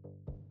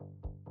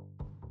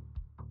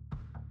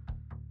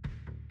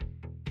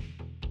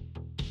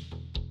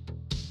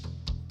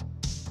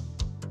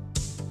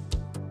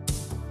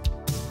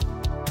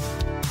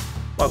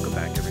Welcome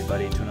back,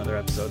 everybody, to another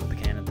episode of the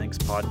Canon Thinks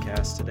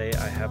podcast. Today,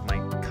 I have my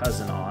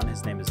cousin on.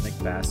 His name is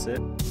Nick Bassett.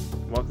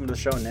 Welcome to the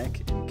show,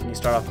 Nick. And can you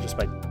start off just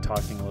by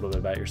talking a little bit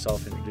about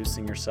yourself,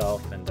 introducing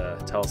yourself, and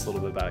tell us a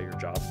little bit about your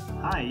job?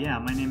 Hi,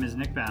 my name is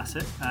Nick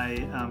Bassett.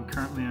 I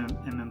currently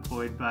am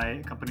employed by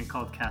a company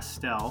called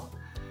Castell,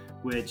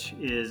 which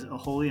is a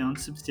wholly owned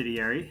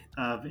subsidiary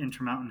of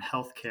Intermountain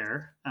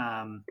Healthcare.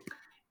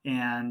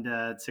 And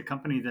it's a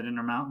company that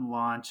Intermountain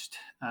launched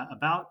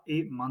about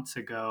 8 months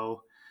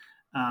ago,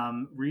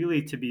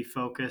 really to be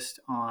focused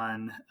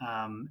on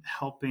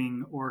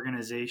helping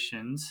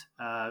organizations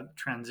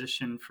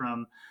transition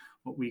from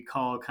what we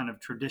call kind of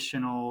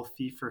traditional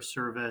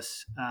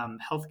fee-for-service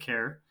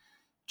healthcare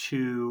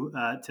to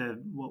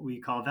what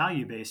we call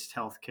value-based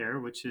healthcare,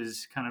 which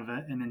is kind of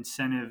an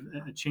incentive,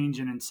 a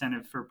change in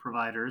incentive for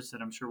providers that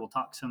I'm sure we'll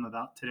talk some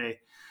about today.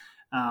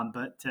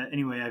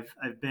 Anyway,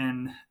 I've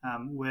been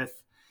with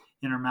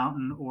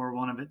Intermountain or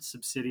one of its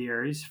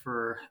subsidiaries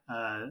for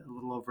a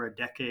little over a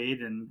decade,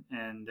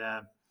 and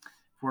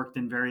worked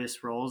in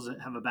various roles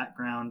that have a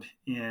background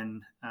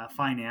in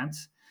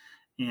finance,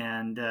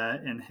 and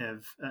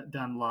have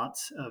done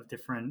lots of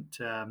different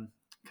kind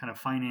of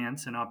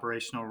finance and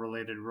operational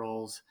related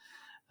roles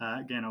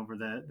again over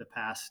the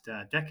past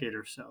decade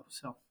or so.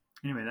 So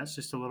anyway, that's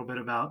just a little bit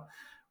about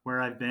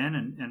where I've been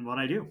and what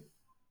I do.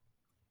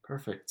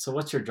 Perfect. So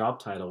what's your job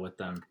title with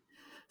them?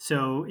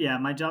 So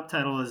my job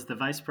title is the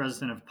Vice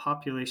President of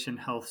Population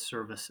Health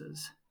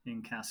Services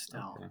in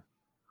Castell. Okay.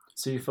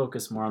 So you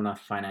focus more on the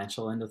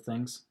financial end of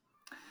things?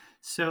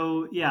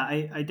 So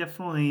I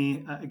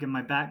definitely, again,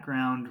 my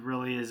background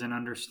really is in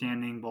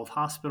understanding both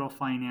hospital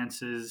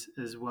finances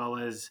as well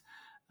as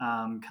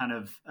kind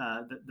of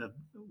the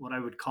what I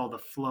would call the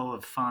flow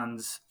of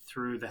funds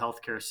through the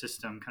healthcare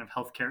system, kind of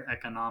healthcare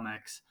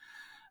economics.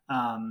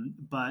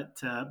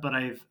 But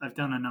I've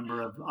done a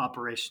number of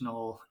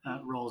operational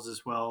roles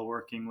as well,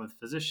 working with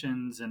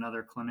physicians and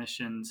other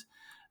clinicians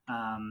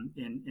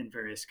in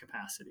various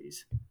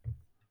capacities.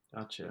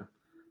 Gotcha.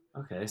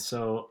 Okay,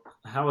 so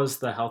how has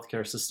the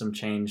healthcare system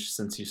changed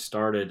since you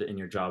started in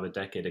your job a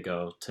decade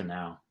ago to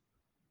now?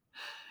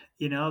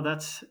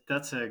 That's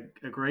a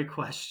great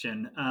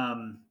question.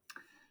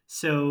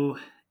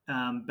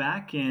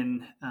 Back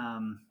in,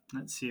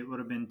 let's see, it would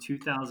have been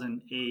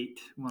 2008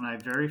 when I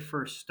very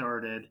first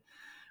started,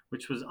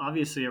 which was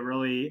obviously a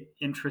really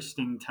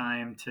interesting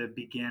time to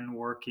begin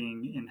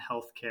working in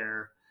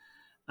healthcare.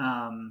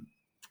 Um,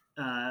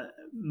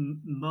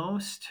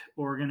 Most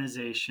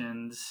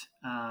organizations,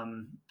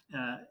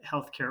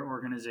 healthcare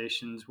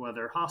organizations,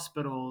 whether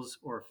hospitals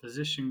or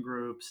physician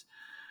groups,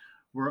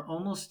 were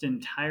almost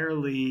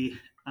entirely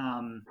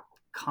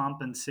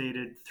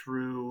compensated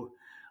through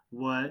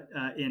what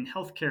in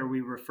healthcare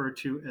we refer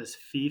to as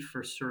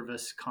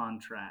fee-for-service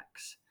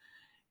contracts.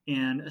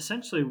 And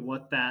essentially,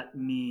 what that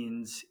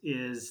means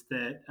is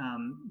that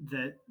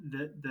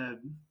the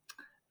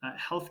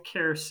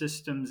healthcare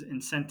system's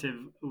incentive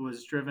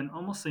was driven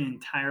almost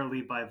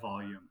entirely by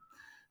volume.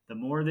 The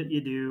more that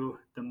you do,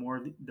 the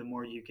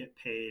more you get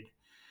paid.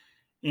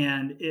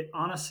 And it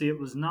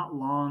was not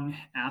long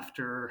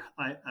after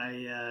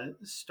I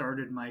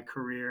started my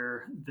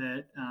career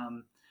that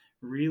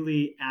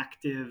really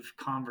active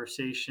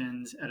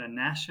conversations at a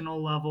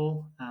national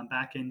level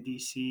back in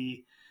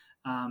DC,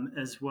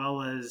 as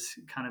well as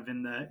kind of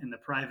in the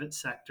private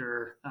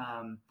sector,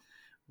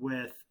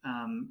 with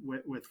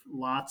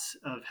lots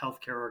of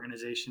healthcare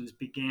organizations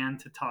began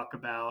to talk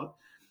about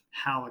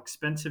how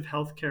expensive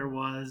healthcare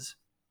was.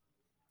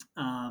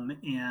 And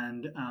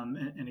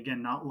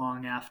again, not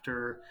long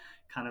after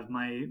kind of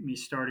me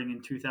starting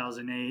in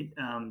 2008,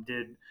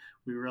 did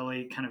we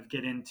really kind of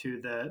get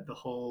into the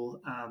whole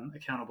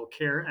Accountable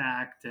Care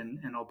Act and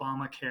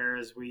Obamacare,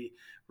 as we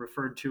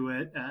referred to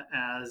it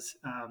as.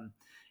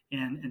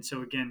 And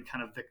so again,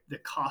 kind of the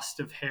cost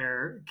of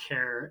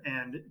care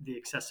and the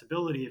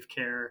accessibility of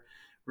care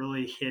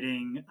really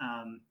hitting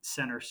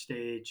center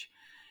stage.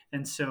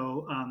 And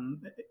so,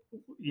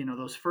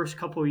 those first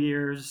couple of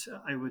years,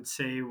 I would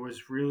say,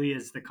 was really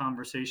as the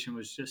conversation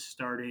was just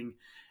starting.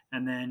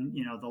 And then,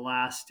 the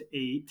last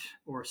 8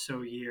 or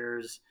so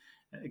years,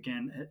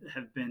 again,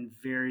 have been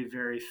very,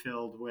 very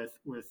filled with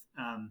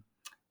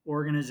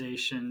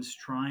organizations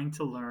trying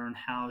to learn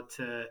how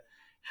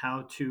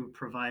to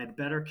provide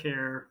better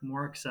care,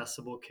 more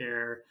accessible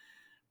care,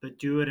 but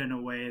do it in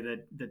a way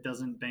that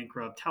doesn't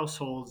bankrupt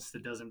households,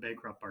 that doesn't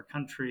bankrupt our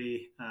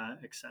country,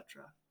 et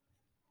cetera.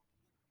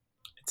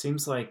 It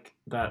seems like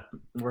that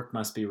work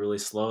must be really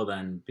slow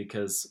then,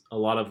 because a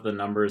lot of the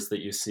numbers that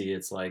you see,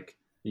 it's like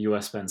the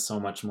US spends so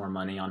much more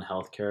money on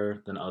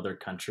healthcare than other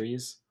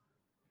countries.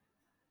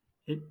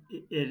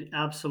 It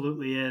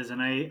absolutely is,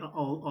 and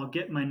I'll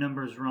get my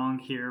numbers wrong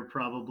here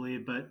probably,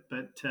 but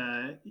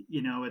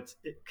it's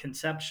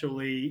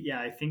conceptually,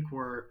 I think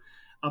we're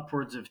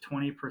upwards of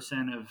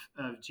 20%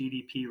 of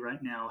GDP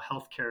right now.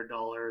 Healthcare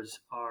dollars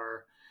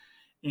are,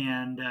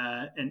 and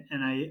I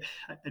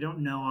don't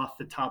know off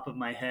the top of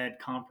my head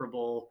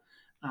comparable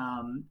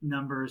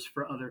numbers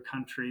for other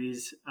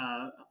countries,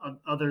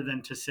 other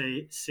than to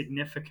say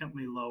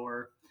significantly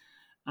lower.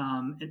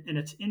 And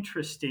it's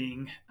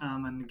interesting.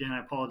 And again, I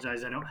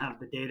apologize, I don't have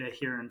the data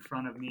here in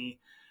front of me.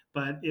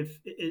 But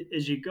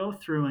as you go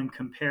through and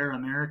compare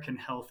American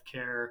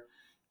healthcare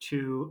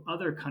to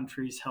other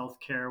countries'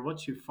 healthcare,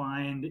 what you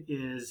find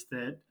is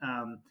that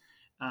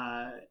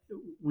uh,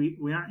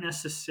 we aren't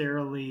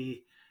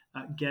necessarily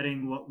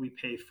getting what we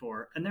pay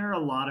for. And there are a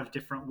lot of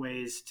different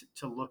ways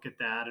to look at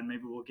that. And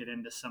maybe we'll get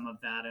into some of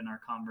that in our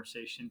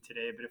conversation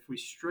today. But if we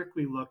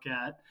strictly look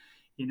at,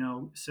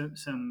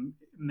 some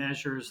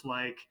measures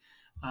like,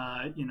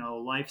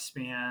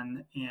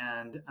 lifespan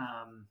and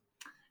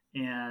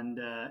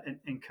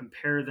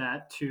compare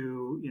that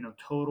to,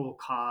 total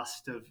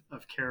cost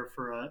of care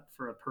for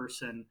a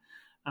person.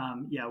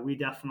 Yeah, we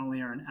definitely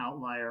are an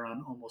outlier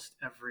on almost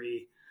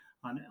every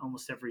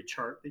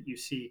chart that you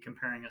see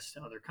comparing us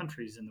to other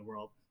countries in the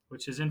world,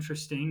 which is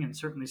interesting and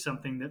certainly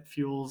something that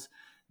fuels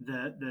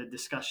the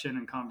discussion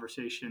and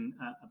conversation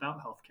about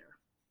healthcare.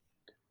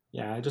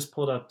 Yeah, I just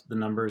pulled up the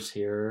numbers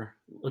here.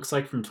 Looks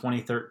like from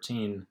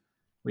 2013,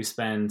 we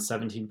spend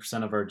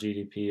 17% of our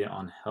GDP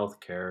on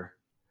healthcare.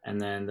 And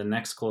then the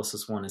next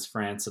closest one is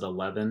France at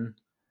 11,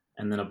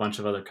 and then a bunch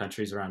of other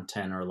countries around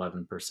 10 or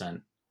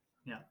 11%.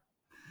 Yeah.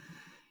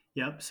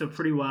 Yep. So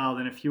pretty wild.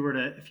 And if you were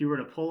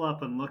to pull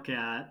up and look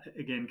at,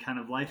 again, kind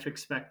of life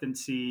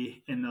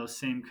expectancy in those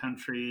same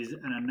countries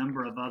and a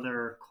number of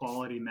other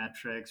quality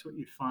metrics, what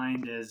you'd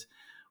find is,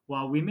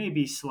 while we may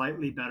be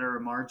slightly better or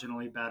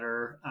marginally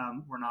better,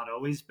 we're not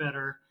always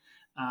better.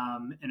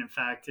 And in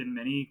fact, in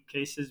many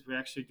cases, we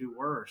actually do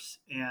worse.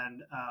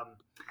 And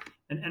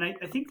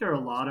I think there are a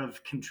lot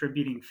of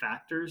contributing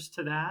factors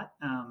to that.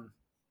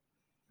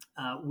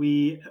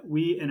 We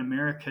in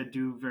America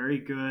do very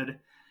good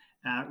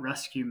at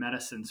rescue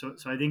medicine. So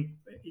I think,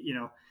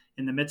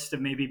 in the midst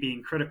of maybe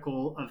being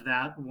critical of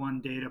that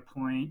one data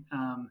point,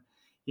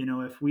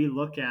 if we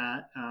look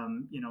at,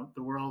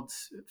 the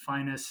world's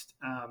finest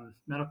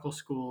medical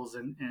schools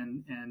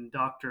and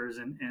doctors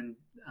and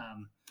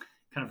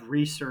kind of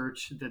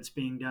research that's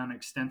being done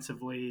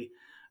extensively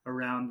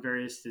around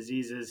various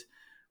diseases,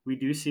 we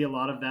do see a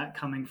lot of that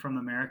coming from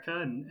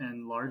America,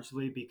 and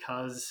largely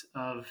because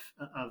of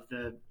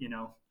the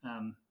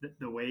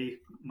way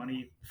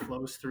money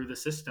flows through the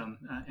system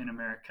in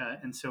America.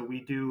 And so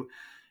we do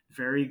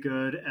very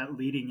good at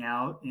leading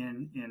out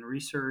in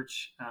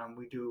research.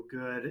 We do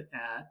good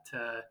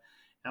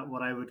at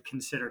what I would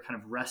consider kind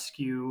of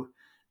rescue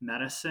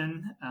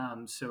medicine.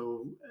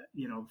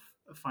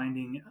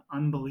 Finding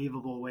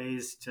unbelievable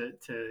ways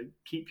to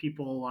keep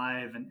people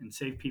alive and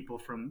save people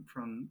from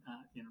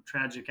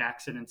tragic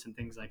accidents and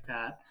things like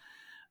that.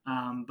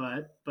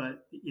 But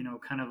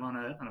kind of on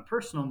a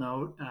personal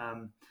note,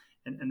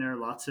 and there are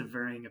lots of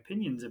varying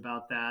opinions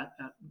about that.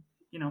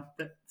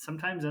 That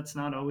sometimes that's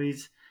not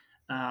always.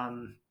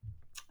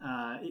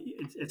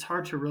 It's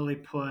hard to really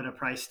put a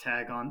price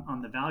tag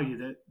on the value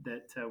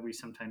that we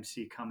sometimes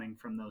see coming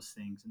from those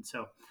things. And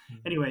so,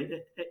 anyway,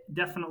 it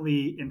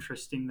definitely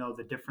interesting though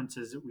the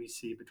differences that we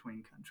see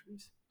between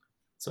countries.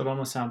 So it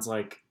almost sounds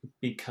like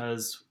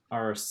because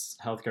our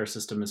healthcare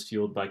system is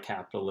fueled by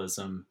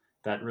capitalism,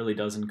 that really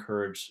does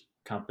encourage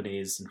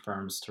companies and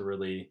firms to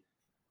really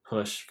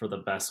push for the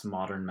best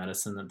modern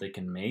medicine that they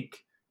can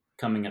make,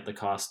 coming at the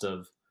cost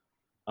of,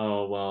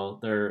 oh,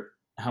 well,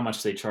 how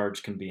much they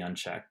charge can be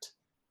unchecked.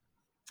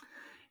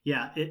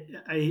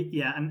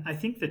 And I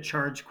think the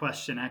charge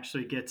question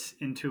actually gets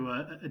into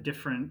a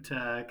different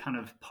kind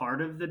of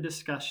part of the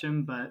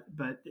discussion, but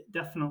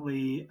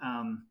definitely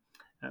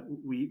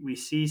we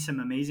see some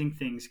amazing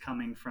things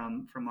coming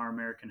from our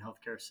American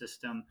healthcare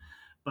system,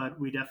 but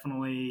we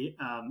definitely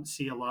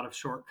see a lot of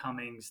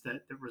shortcomings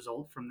that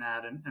result from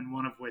that, and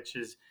one of which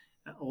is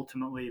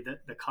ultimately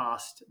the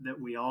cost that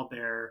we all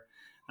bear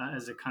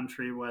as a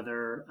country,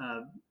 whether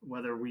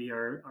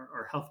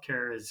our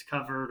healthcare is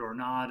covered or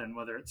not, and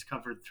whether it's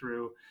covered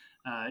through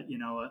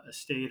a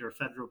state or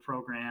federal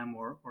program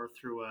or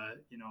through a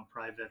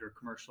private or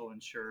commercial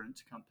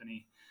insurance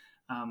company.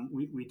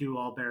 We do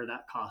all bear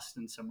that cost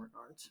in some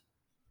regards.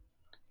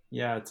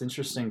 Yeah, it's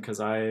interesting because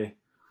I'm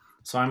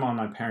on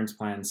my parents'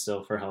 plan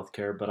still for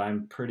healthcare, but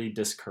I'm pretty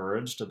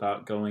discouraged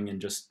about going and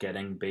just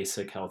getting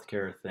basic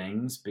healthcare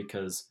things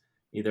because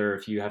either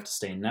if you have to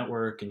stay in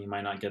network and you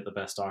might not get the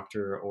best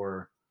doctor,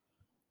 or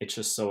it's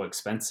just so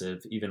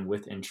expensive, even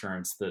with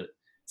insurance, that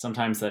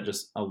sometimes that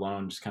just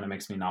alone just kind of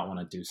makes me not want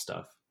to do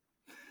stuff.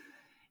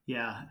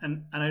 Yeah,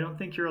 and I don't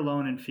think you're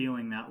alone in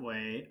feeling that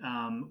way,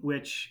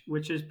 which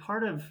is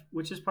part of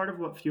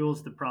what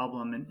fuels the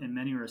problem in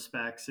many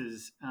respects.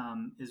 Is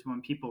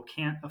when people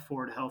can't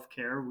afford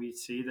healthcare, we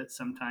see that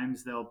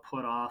sometimes they'll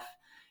put off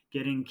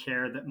getting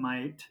care that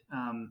might,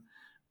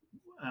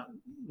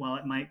 while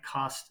it might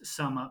cost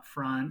some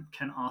upfront,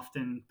 can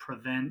often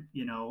prevent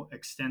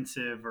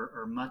extensive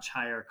or much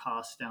higher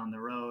costs down the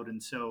road.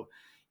 And so,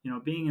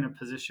 being in a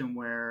position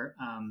where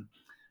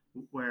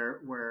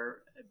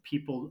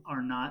people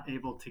are not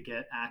able to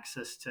get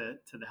access to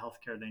the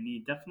healthcare they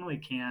need definitely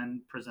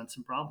can present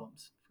some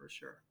problems for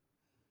sure.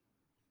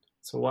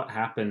 So what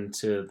happened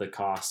to the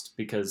cost?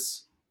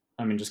 Because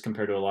I mean, just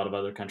compared to a lot of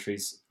other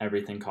countries,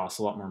 everything costs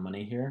a lot more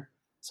money here.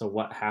 So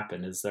what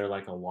happened? Is there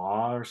like a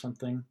law or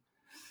something?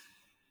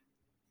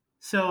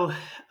 So,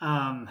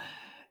 um,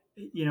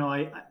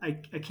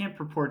 I can't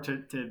purport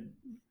to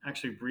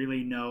actually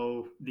really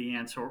know the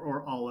answer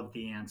or all of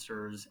the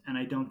answers, and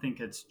I don't think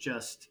it's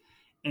just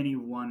any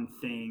one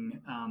thing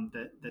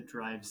that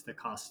drives the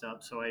cost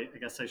up. So I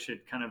guess I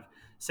should kind of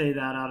say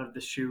that out of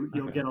the chute.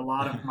 You'll Okay. get a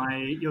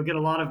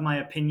lot of my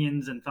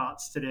opinions and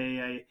thoughts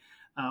today.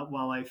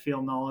 While I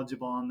feel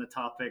knowledgeable on the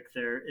topic,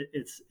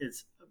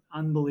 it's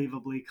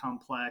unbelievably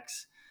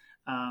complex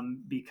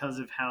because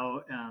of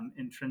how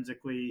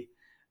intrinsically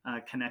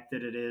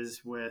connected it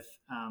is with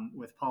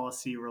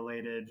policy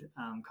related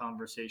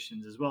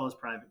conversations as well as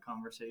private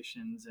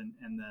conversations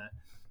and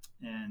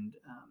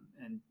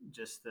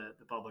just the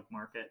public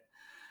market.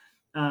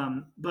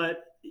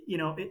 But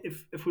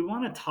if we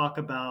want to talk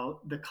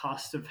about the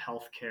cost of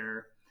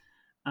healthcare,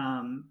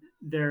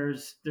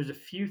 there's a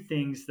few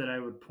things that I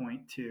would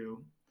point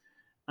to,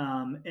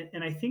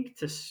 and I think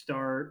to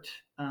start,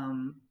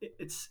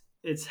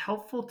 it's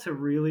helpful to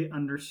really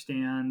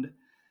understand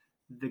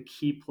the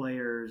key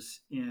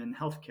players in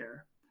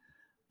healthcare.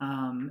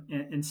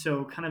 And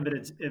so, kind of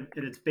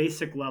at its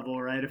basic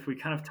level, right? If we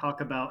kind of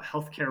talk about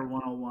healthcare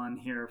 101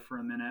 here for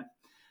a minute,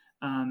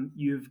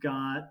 you've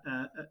got,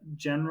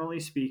 generally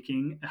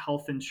speaking, a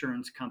health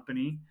insurance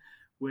company,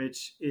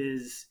 which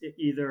is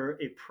either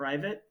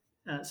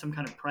some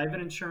kind of private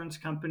insurance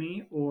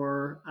company,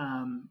 or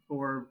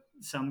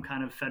some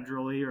kind of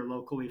federally or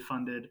locally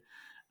funded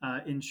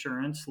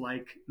insurance,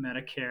 like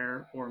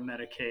Medicare or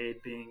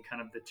Medicaid, being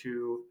kind of the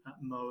two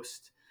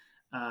most,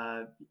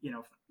 uh, you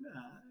know,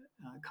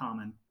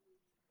 common.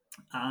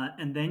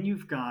 And then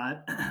you've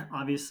got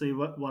obviously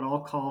what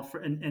I'll call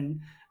for,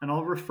 and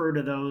I'll refer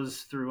to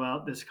those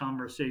throughout this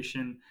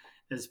conversation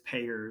as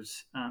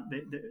payers,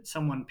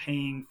 someone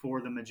paying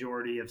for the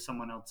majority of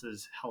someone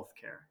else's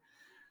healthcare.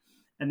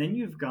 And then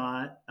you've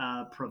got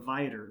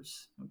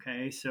providers.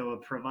 Okay, so a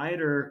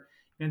provider,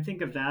 you can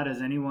think of that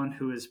as anyone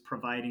who is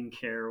providing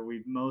care.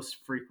 We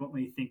most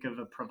frequently think of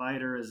a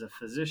provider as a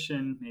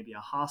physician, maybe a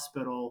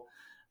hospital,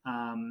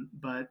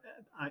 but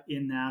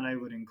in that I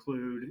would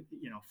include,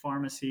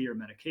 pharmacy or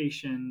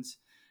medications,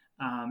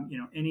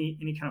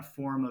 any kind of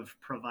form of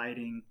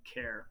providing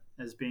care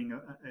as being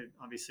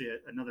obviously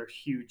another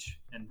huge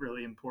and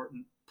really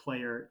important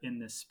player in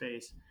this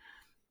space.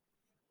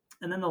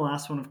 And then the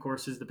last one, of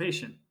course, is the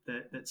patient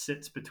that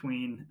sits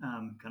between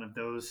kind of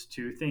those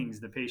two things.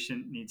 The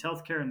patient needs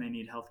healthcare, and they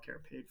need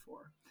healthcare paid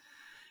for.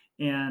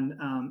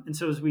 And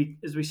so as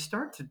we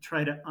start to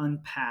try to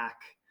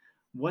unpack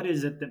what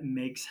is it that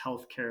makes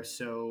healthcare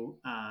so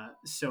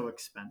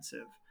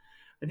expensive,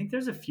 I think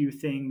there's a few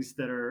things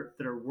that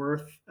are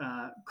worth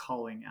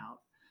calling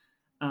out.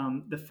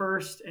 The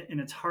first, and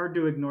it's hard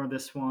to ignore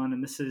this one,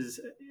 and this is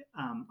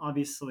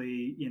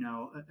obviously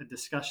a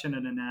discussion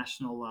at a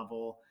national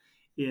level,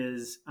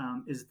 is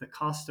the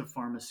cost of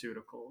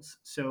pharmaceuticals.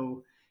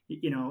 So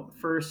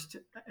first,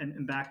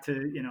 and back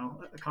to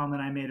a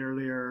comment I made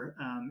earlier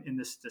in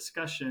this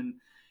discussion,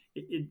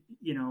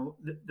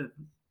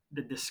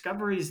 the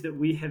discoveries that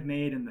we have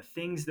made and the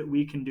things that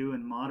we can do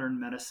in modern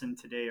medicine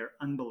today are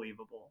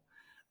unbelievable.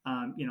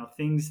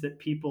 Things that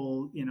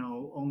people,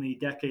 only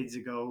decades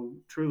ago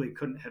truly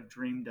couldn't have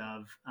dreamed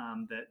of,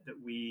 that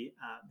we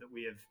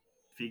have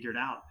figured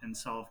out and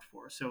solved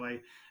for. So I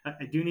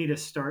do need to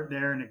start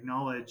there and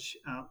acknowledge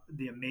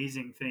the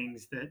amazing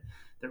things that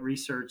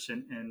research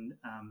and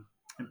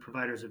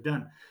providers have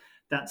done.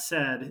 That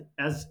said,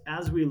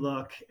 as we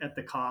look at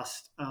the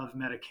cost of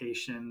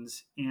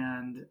medications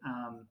and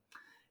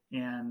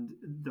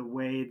the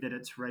way that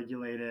it's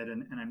regulated,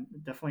 and I'm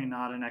definitely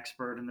not an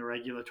expert in the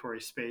regulatory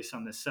space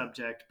on this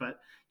subject, but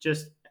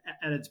just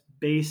at its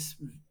base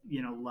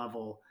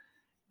level,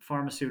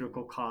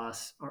 pharmaceutical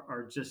costs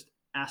are just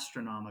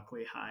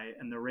astronomically high,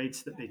 and the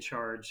rates that they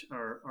charge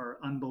are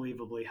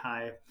unbelievably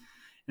high.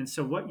 And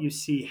so what you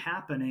see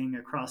happening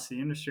across the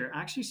industry are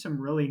actually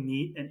some really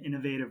neat and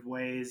innovative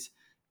ways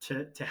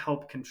to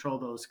help control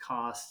those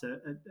costs.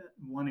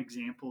 One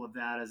example of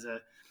that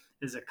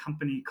is a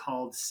company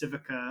called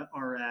Civica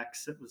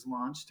RX that was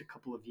launched a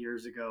couple of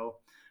years ago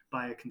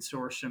by a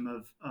consortium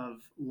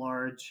of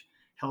large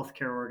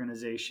healthcare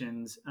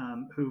organizations,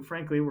 who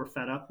frankly were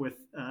fed up with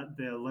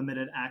the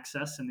limited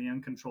access and the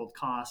uncontrolled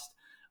cost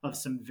of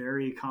some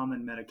very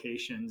common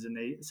medications. And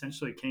they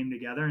essentially came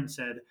together and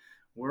said,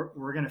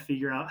 we're going to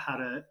figure out how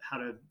to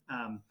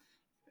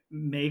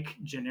make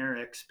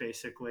generics,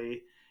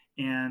 basically,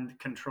 and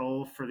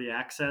control for the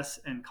access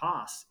and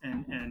costs.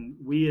 And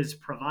we as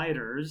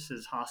providers,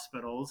 as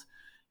hospitals,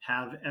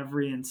 have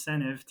every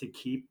incentive to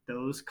keep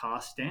those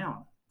costs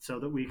down so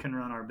that we can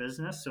run our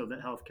business, so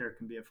that healthcare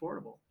can be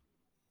affordable.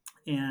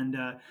 And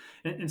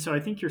so I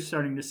think you're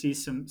starting to see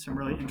some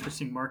really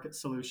interesting market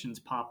solutions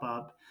pop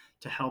up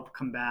to help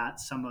combat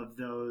some of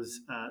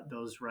those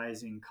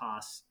rising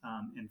costs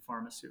in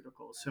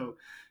pharmaceuticals.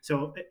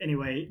 So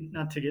anyway,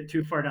 not to get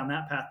too far down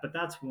that path, but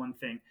that's one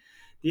thing.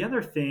 The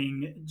other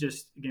thing,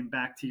 just again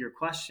back to your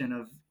question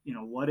of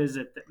what is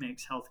it that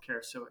makes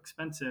healthcare so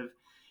expensive,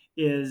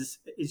 is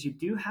you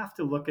do have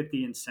to look at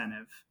the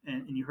incentive.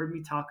 And you heard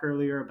me talk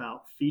earlier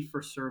about fee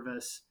for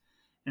service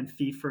and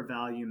fee for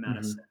value Mm-hmm.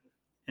 medicine.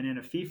 And in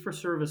a fee for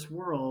service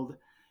world,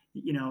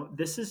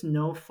 this is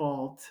no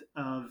fault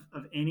of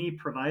any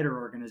provider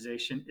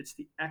organization. It's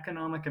the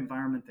economic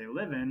environment they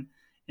live in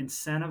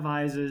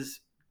incentivizes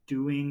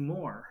doing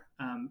more.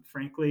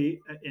 Frankly,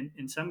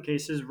 in some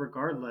cases,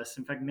 regardless,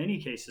 in fact, many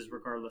cases,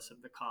 regardless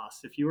of the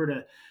cost. If you were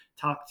to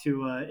talk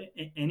to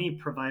any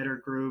provider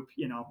group,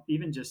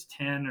 even just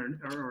 10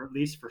 or at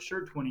least for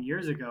sure 20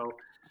 years ago,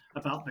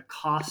 about the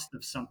cost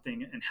of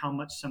something and how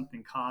much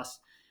something costs,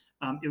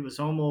 it was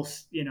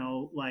almost,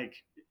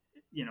 like,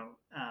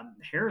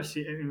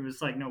 heresy. It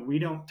was like, no, we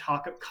don't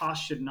talk.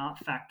 Cost should not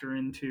factor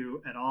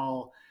into at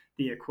all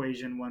the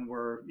equation when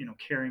we're,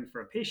 caring for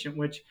a patient,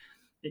 which,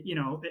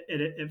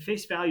 at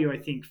face value, I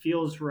think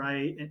feels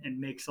right and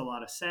makes a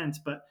lot of sense.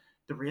 But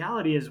the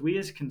reality is, we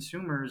as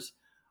consumers,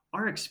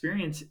 our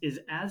experience is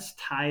as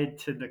tied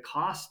to the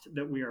cost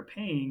that we are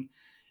paying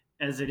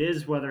as it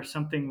is whether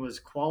something was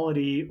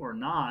quality or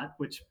not,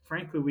 which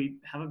frankly, we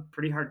have a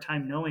pretty hard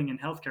time knowing in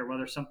healthcare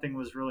whether something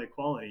was really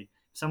quality.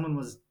 If someone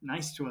was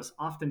nice to us,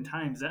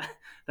 oftentimes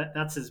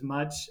that's as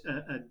much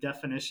a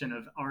definition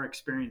of our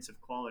experience of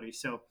quality.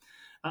 So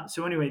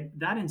anyway,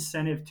 that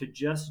incentive to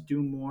just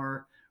do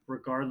more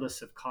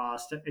regardless of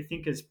cost, I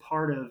think, is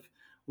part of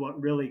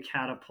what really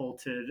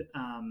catapulted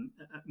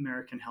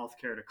American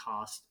healthcare to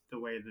cost the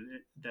way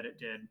that it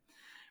did,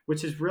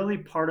 which is really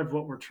part of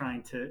what we're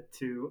trying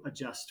to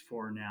adjust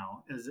for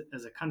now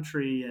as a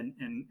country,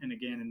 and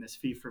again in this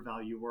fee for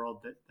value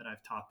world that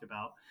I've talked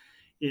about,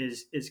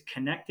 is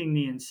connecting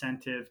the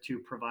incentive to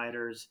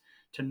providers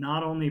to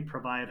not only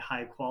provide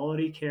high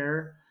quality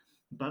care,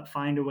 but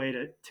find a way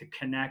to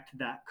connect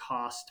that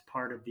cost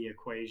part of the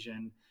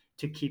equation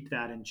to keep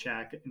that in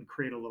check and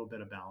create a little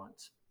bit of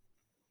balance.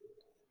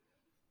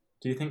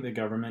 Do you think the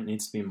government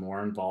needs to be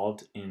more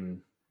involved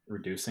in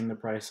reducing the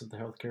price of the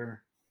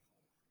healthcare?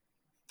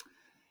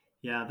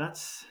 Yeah,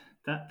 that's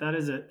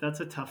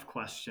a tough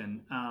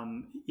question.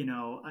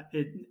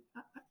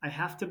 I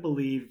have to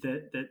believe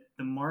that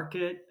the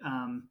market,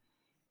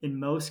 in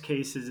most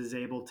cases, is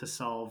able to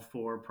solve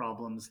for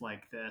problems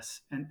like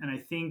this. And I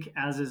think,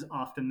 as is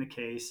often the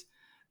case,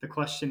 the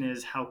question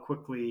is, how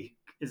quickly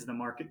is the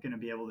market going to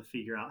be able to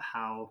figure out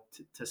how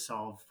to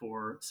solve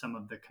for some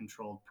of the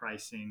controlled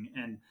pricing?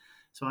 And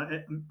so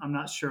I'm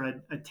not sure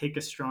I'd take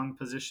a strong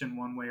position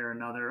one way or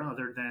another,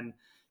 other than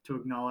to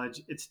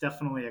acknowledge it's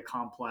definitely a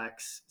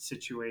complex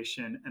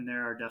situation, and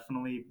there are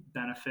definitely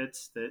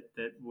benefits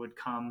that would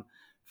come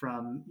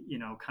from,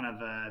 kind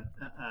of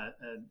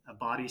a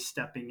body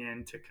stepping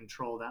in to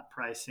control that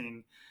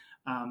pricing.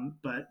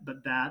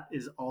 But that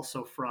is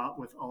also fraught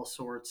with all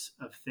sorts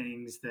of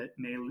things that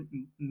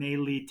may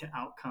lead to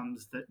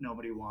outcomes that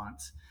nobody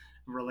wants,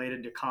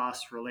 related to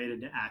cost,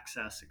 related to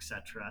access,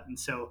 etc. And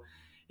so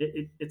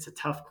it's a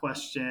tough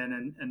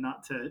question, and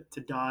not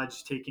to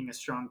dodge taking a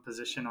strong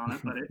position on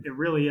it, but it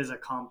really is a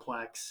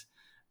complex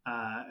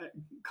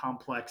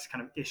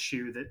kind of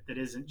issue that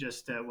isn't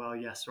just a well,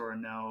 yes or a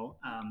no.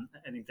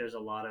 I think there's a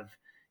lot of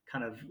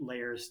kind of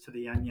layers to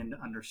the onion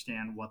to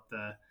understand what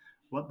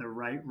the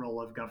right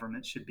role of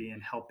government should be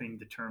in helping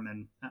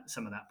determine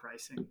some of that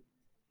pricing.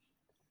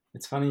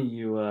 It's funny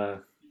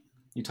you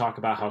talk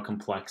about how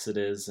complex it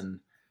is, and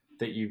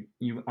that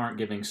you aren't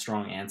giving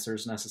strong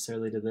answers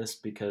necessarily to this,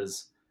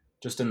 because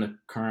just in the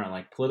current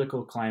like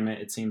political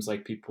climate, it seems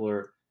like people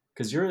are,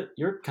 because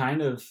you're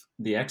kind of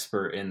the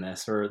expert in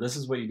this, or this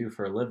is what you do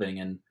for a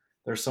living, and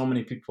there's so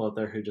many people out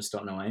there who just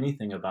don't know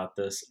anything about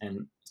this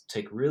and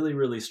take really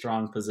really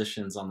strong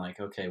positions on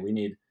like, okay, we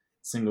need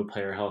single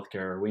payer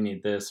healthcare, or we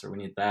need this, or we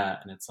need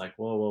that, and it's like,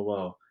 whoa whoa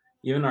whoa,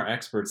 even our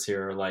experts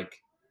here are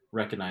like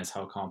recognize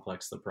how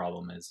complex the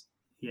problem is.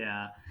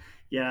 Yeah.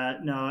 Yeah,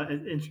 no,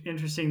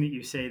 interesting that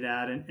you say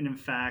that. And in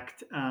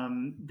fact,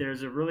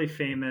 there's a really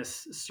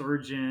famous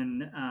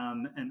surgeon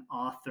and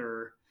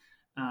author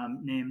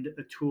named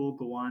Atul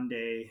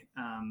Gawande,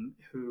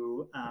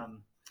 who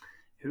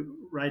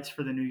writes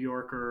for the New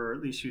Yorker, or at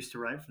least used to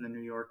write for the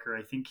New Yorker.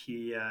 I think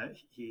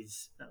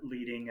he's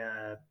leading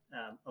a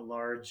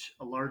large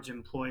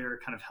employer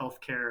kind of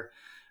healthcare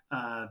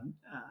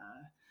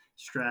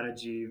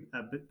strategy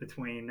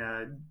between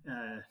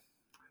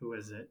who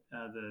is it?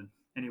 The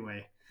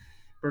Anyway,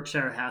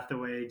 Berkshire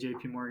Hathaway,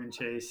 J.P. Morgan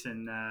Chase,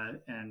 and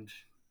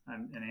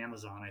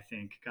Amazon. I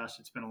think. Gosh,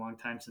 it's been a long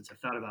time since I've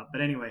thought about.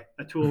 But anyway,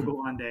 Atul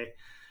Gawande,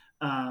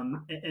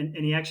 and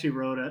he actually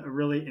wrote a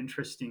really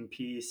interesting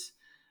piece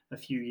a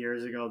few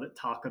years ago that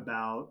talk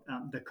about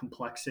the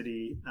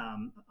complexity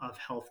of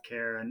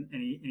healthcare, and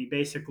he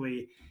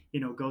basically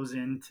goes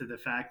into the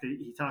fact that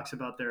he talks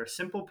about there are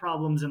simple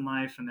problems in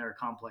life and there are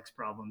complex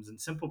problems, and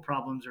simple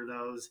problems are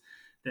those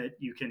that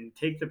you can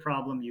take the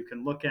problem, you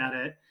can look at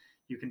it,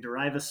 you can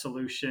derive a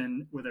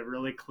solution with a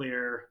really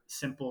clear,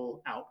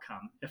 simple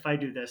outcome. If I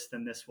do this,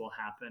 then this will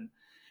happen.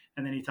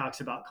 And then he talks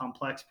about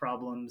complex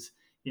problems,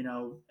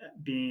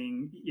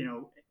 being,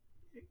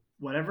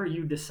 whatever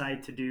you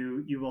decide to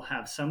do, you will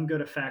have some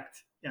good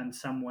effect in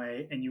some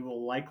way, and you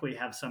will likely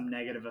have some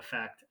negative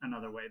effect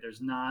another way.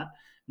 There's not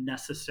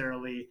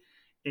necessarily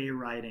a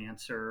right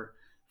answer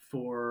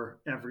for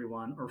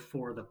everyone or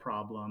for the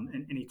problem.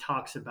 And he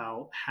talks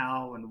about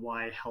how and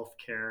why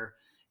healthcare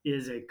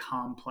is a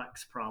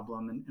complex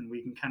problem, and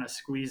we can kind of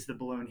squeeze the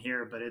balloon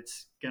here, but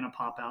it's going to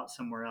pop out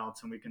somewhere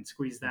else, and we can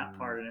squeeze that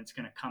part and it's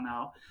going to come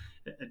out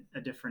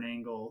a different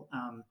angle.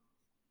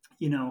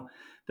 You know,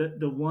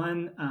 the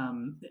one,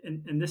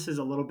 and this is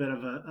a little bit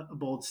of a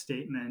bold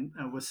statement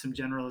with some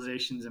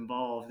generalizations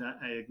involved.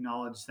 I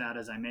acknowledge that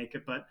as I make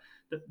it, but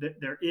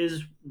there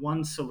is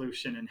one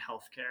solution in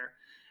healthcare,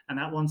 and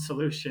that one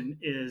solution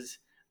is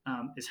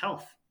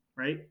health.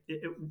 Right?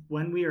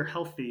 When we are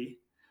healthy,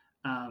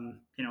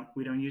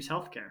 we don't use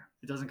healthcare.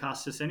 It doesn't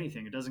cost us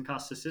anything. It doesn't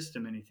cost the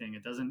system anything.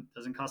 It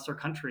doesn't cost our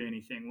country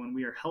anything. When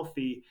we are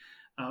healthy,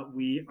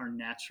 we are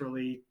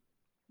naturally,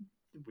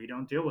 we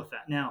don't deal with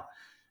that. Now,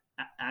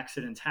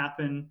 accidents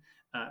happen.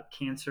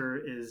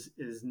 Cancer is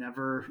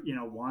never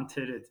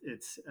wanted.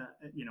 It's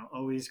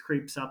always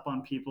creeps up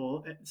on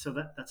people. So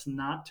that's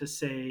not to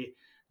say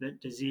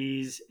that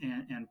disease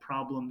and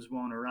problems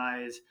won't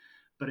arise.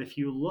 But if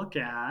you look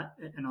at,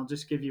 and I'll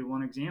just give you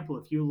one example,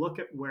 if you look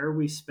at where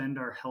we spend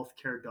our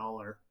healthcare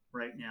dollar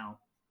right now,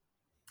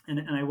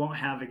 and I won't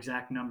have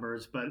exact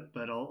numbers, but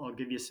I'll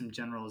give you some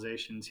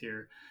generalizations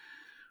here.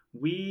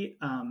 We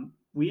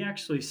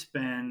actually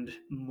spend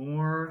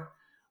more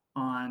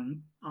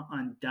on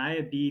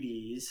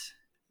diabetes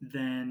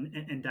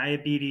and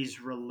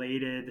diabetes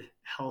related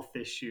health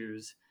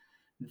issues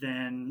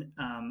than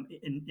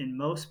in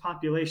most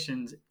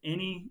populations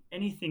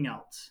anything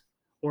else,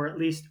 or at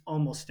least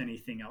almost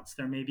anything else.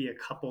 There may be a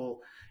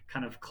couple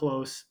kind of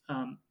close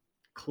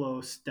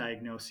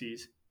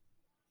diagnoses,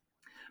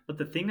 but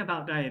the thing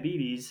about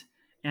diabetes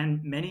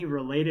and many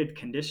related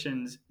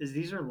conditions is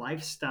these are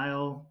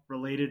lifestyle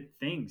related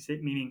things.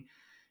 Meaning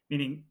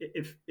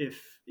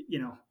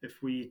if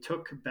we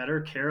took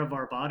better care of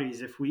our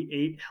bodies, if we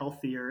ate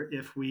healthier,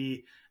 if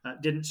we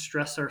didn't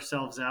stress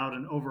ourselves out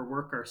and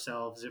overwork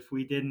ourselves, if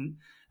we didn't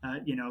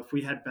if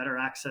we had better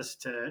access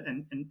to,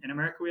 and in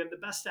America we have the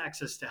best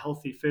access to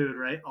healthy food,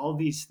 right? All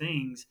these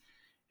things,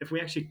 if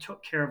we actually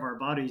took care of our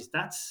bodies,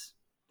 that's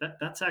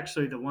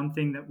actually the one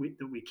thing that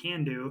we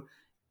can do,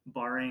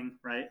 barring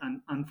right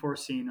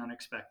unforeseen,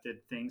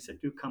 unexpected things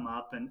that do come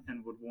up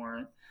and would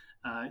warrant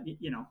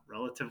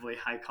relatively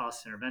high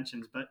cost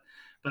interventions. But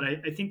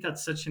I think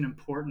that's such an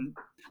important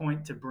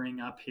point to bring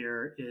up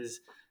here.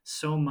 Is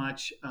so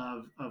much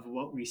of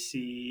what we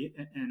see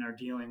and are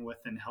dealing with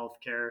in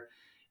healthcare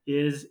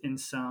is in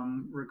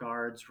some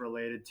regards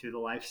related to the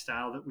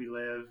lifestyle that we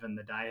live and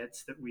the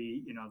diets that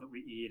we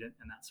eat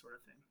and that sort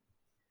of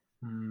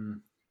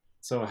thing.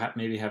 So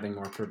maybe having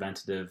more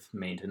preventative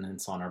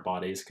maintenance on our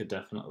bodies could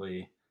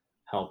definitely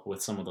help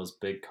with some of those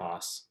big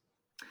costs.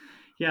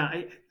 Yeah,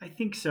 I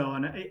think so,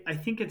 and I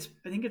think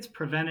it's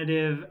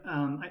preventative.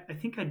 I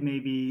think I'd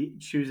maybe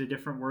choose a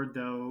different word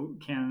though,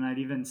 Ken, and I'd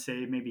even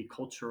say maybe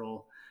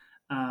cultural.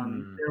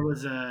 There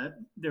was a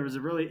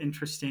really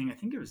interesting, I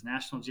think it was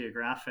National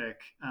Geographic.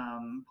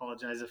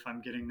 Apologize if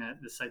I'm getting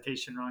the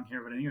citation wrong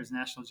here, but I think it was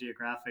National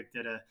Geographic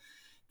did a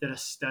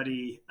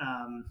study.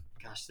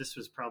 This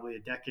was probably a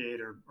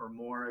decade or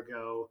more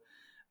ago.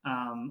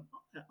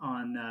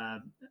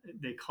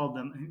 They called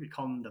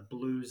them the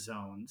blue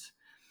zones.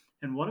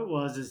 And what it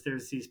was is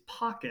there's these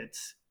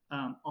pockets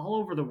all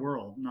over the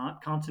world,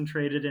 not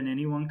concentrated in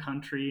any one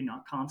country,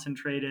 not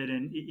concentrated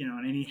in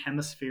in any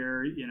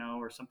hemisphere,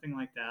 or something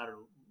like that, or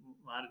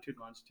latitude,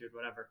 longitude,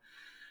 whatever.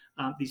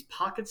 These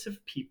pockets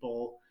of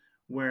people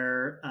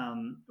where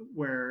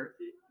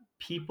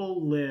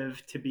people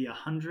live to be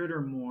 100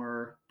 or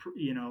more,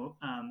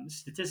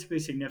 statistically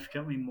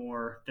significantly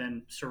more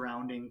than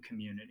surrounding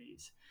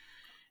communities.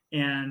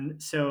 And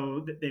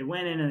so they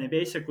went in and they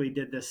basically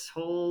did this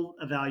whole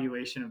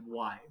evaluation of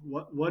why.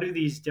 What do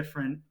these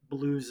different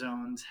blue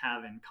zones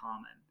have in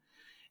common?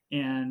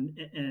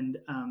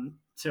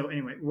 So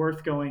anyway,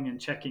 worth going and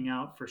checking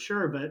out for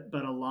sure.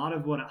 But a lot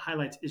of what it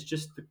highlights is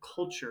just the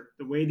culture,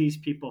 the way these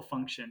people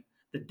function,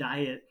 the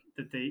diet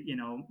that they,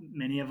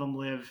 many of them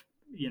live,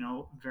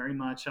 very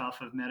much off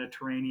of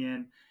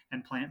Mediterranean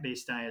and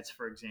plant-based diets,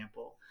 for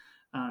example.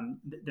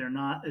 They're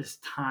not as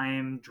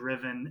time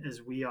driven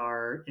as we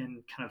are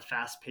in kind of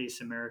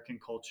fast-paced American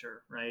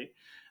culture, right?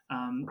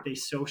 They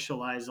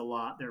socialize a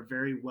lot. They're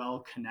very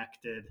well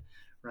connected,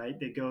 right?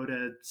 They go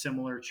to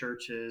similar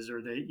churches,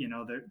 or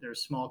they're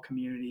small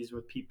communities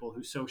with people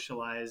who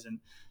socialize, and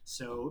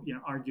so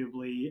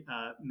arguably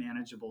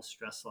manageable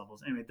stress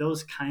levels. Anyway,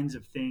 those kinds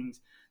of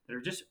things that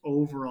are just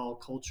overall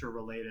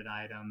culture-related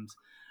items.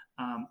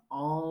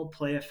 All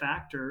play a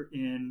factor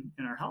in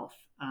our health,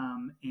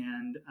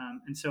 and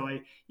so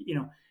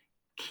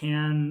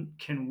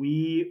can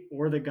we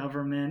or the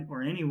government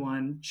or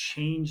anyone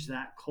change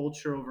that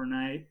culture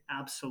overnight?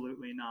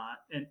 Absolutely not.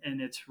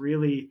 And it's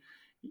really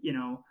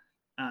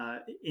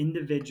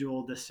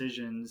individual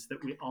decisions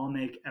that we all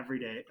make every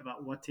day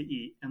about what to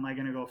eat. Am I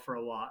going to go for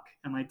a walk?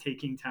 Am I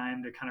taking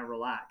time to kind of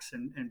relax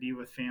and be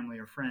with family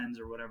or friends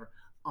or whatever?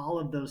 All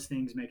of those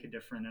things make a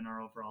difference in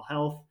our overall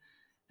health.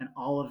 And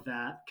all of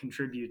that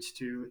contributes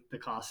to the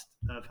cost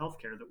of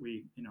healthcare that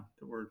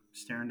that we're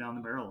staring down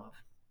the barrel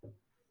of.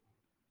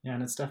 Yeah,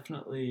 and it's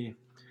definitely,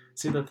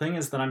 see, the thing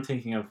is that I'm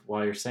thinking of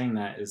while you're saying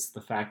that is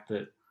the fact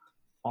that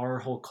our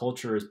whole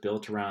culture is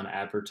built around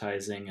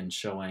advertising and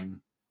showing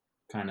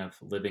kind of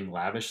living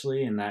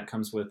lavishly, and that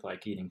comes with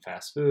like eating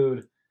fast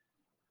food,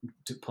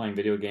 playing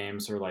video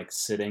games, or like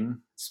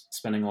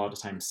spending a lot of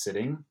time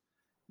sitting.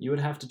 You would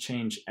have to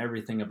change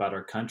everything about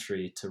our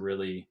country to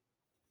really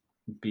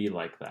be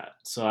like that.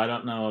 So I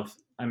don't know if,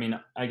 I mean,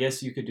 I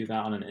guess you could do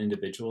that on an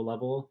individual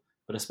level,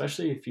 but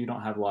especially if you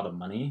don't have a lot of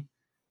money,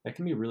 that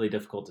can be really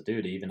difficult to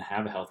do, to even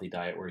have a healthy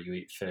diet where you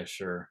eat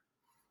fish or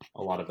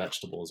a lot of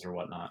vegetables or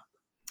whatnot.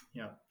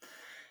 Yeah.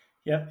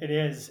 Yep, it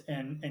is,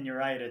 and you're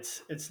right.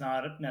 It's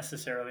not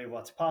necessarily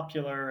what's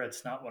popular.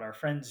 It's not what our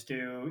friends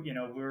do.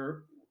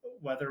 We're,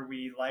 whether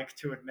we like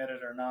to admit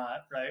it or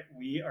not, right?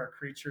 We are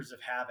creatures of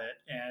habit,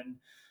 and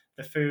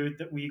the food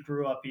that we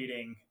grew up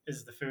eating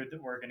is the food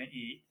that we're going to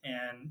eat,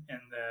 and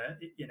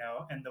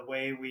the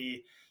way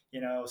we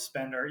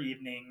spend our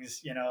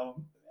evenings,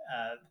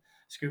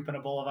 scooping a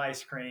bowl of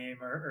ice cream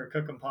or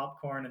cooking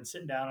popcorn and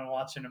sitting down and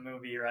watching a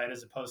movie, right?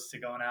 As opposed to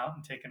going out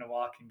and taking a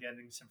walk and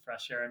getting some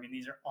fresh air. I mean,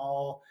 these are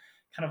all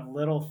kind of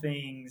little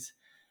things,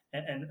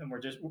 and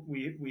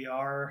we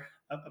are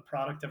a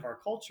product of our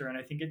culture. And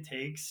I think it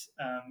takes,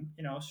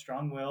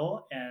 strong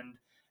will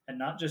and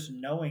not just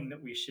knowing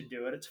that we should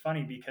do it. It's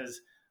funny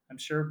because I'm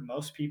sure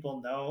most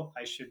people know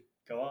I should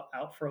go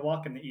out for a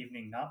walk in the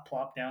evening, not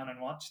plop down and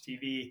watch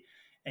TV,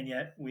 and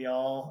yet we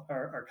all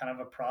are kind of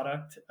a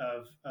product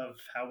of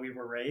how we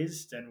were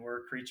raised, and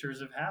we're creatures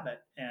of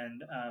habit,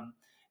 and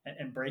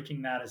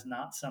breaking that is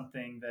not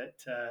something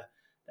that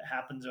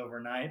happens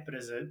overnight, but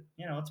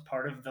it's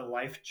part of the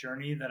life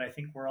journey that I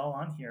think we're all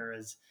on here,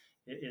 is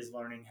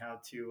learning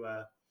how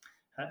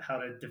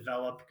to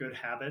develop good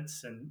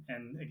habits, and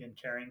again,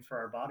 caring for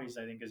our bodies,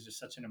 I think, is just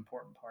such an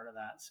important part of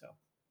that. So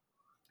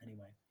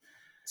anyway.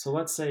 So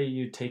let's say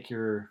you take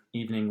your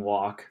evening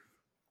walk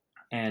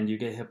and you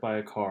get hit by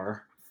a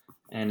car,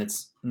 and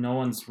it's no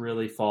one's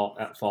really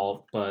at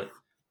fault, but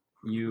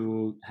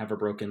you have a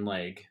broken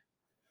leg,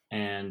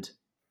 and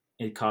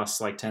it costs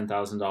like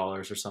 $10,000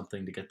 or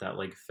something to get that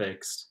leg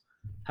fixed.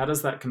 How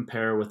does that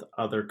compare with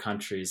other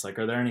countries? Like,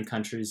 are there any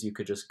countries you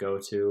could just go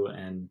to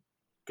and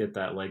get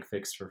that leg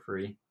fixed for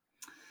free?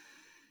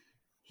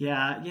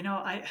 Yeah,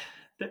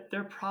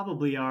 there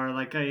probably are.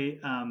 Like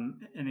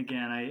and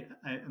again,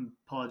 I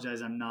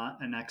apologize. I'm not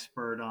an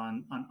expert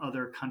on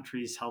other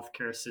countries'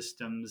 healthcare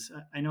systems.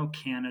 I know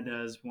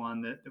Canada is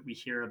one that we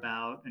hear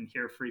about and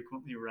hear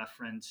frequently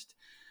referenced,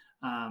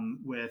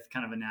 with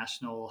kind of a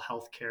national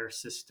healthcare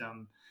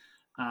system.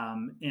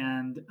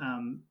 And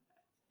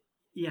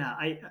Yeah,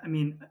 I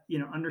mean,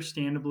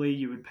 understandably,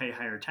 you would pay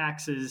higher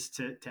taxes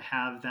to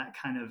have that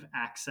kind of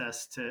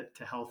access to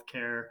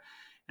healthcare.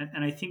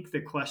 And I think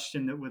the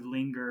question that would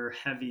linger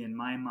heavy in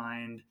my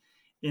mind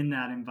in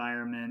that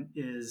environment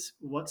is,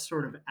 what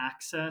sort of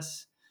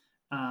access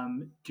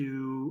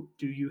do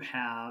you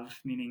have?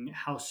 Meaning,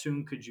 how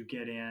soon could you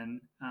get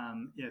in,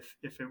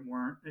 if it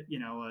weren't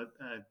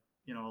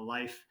a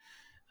life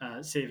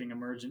saving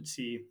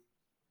emergency?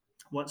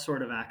 What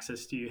sort of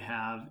access do you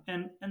have?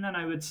 And then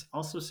I would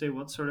also say,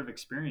 what sort of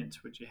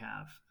experience would you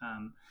have?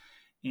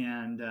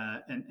 And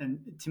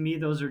to me,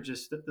 those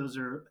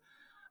are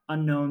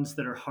unknowns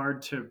that are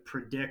hard to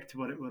predict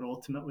what it would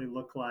ultimately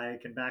look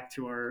like. And back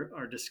to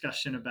our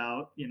discussion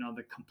about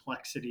the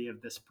complexity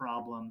of this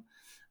problem.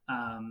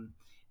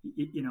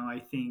 I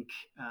think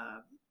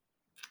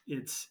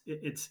it's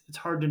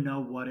hard to know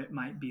what it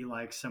might be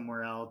like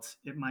somewhere else.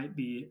 It might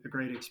be a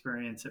great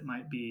experience. It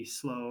might be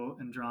slow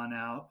and drawn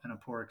out and a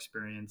poor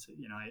experience.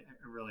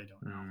 I really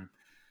don't know.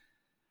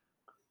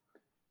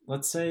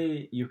 Let's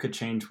say you could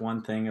change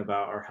one thing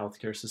about our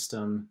healthcare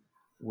system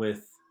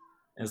with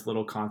as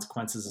little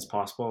consequences as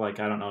possible.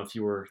 Like, I don't know, if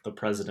you were the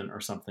president or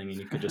something and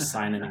you could just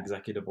sign an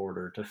executive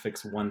order to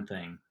fix one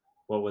thing,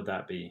 what would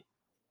that be?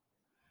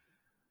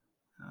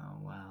 Oh,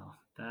 wow.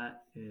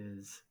 That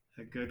is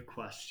a good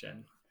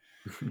question.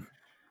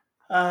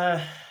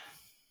 uh,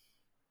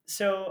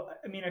 so,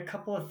 I mean, a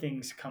couple of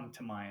things come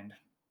to mind.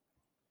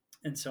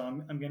 And so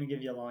I'm going to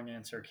give you a long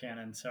answer,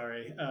 Cannon.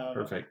 Sorry.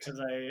 Perfect. Because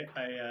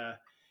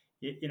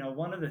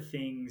one of the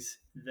things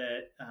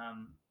that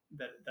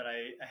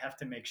I have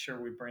to make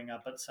sure we bring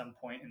up at some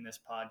point in this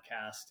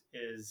podcast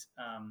is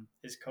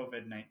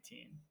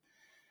COVID-19.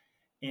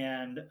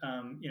 And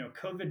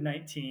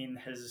COVID-19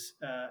 has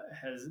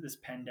this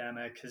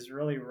pandemic has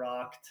really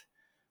rocked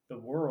the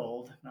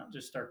world, not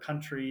just our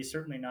country,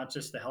 certainly not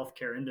just the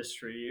healthcare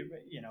industry.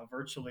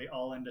 Virtually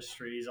all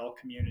industries, all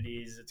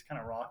communities. It's kind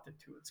of rocked it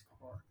to its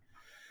core.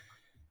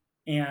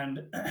 And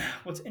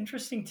what's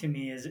interesting to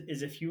me is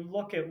if you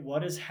look at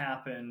what has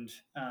happened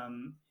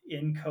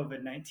in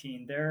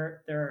COVID-19,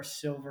 there are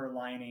silver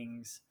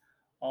linings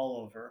all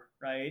over,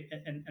 right?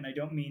 And I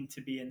don't mean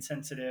to be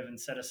insensitive and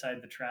set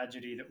aside the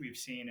tragedy that we've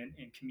seen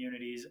in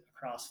communities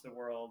across the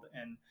world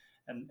and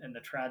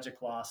the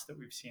tragic loss that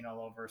we've seen all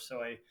over.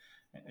 So I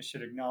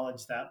should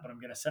acknowledge that, but I'm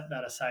going to set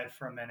that aside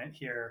for a minute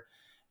here.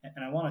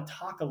 And I want to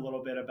talk a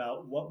little bit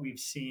about what we've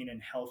seen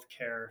in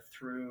healthcare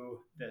through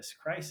this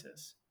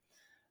crisis.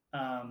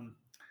 Um,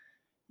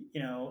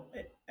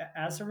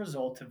 as a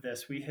result of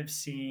this, we have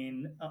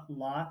seen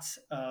lots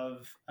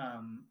of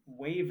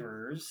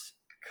waivers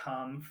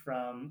come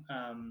from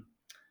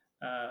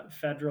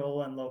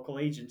federal and local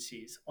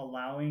agencies,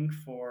 allowing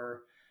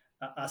for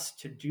us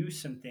to do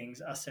some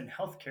things, us in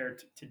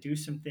healthcare to do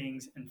some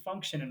things and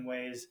function in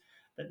ways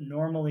that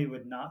normally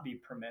would not be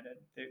permitted.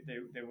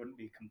 They wouldn't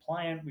be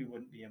compliant. We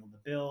wouldn't be able to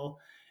bill.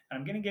 And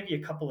I'm going to give you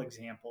a couple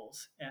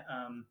examples.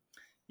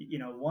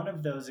 One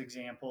of those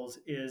examples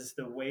is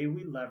the way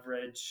we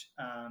leverage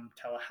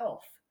telehealth.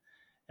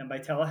 And by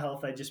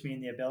telehealth, I just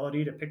mean the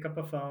ability to pick up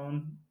a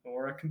phone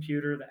or a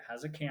computer that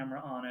has a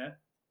camera on it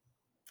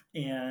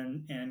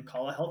and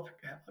call a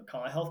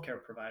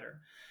healthcare provider.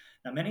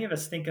 Now, many of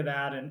us think of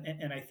that,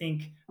 and I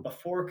think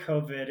before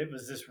COVID, it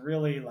was this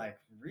really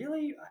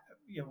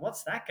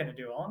what's that going to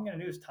do? All I'm going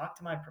to do is talk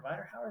to my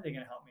provider. How are they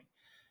going to help me?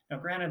 Now,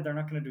 granted, they're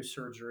not going to do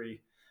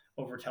surgery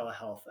over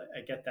telehealth.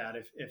 I get that.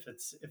 If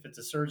it's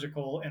a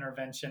surgical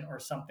intervention or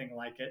something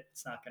like it,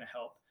 it's not going to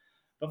help.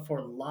 But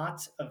for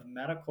lots of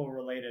medical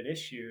related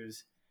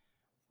issues,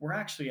 we're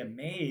actually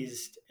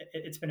amazed.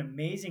 It's been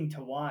amazing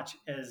to watch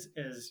as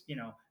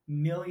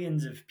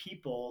millions of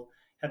people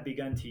have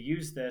begun to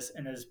use this,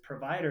 and as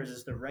providers,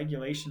 as the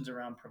regulations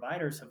around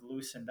providers have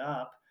loosened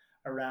up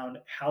around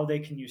how they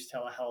can use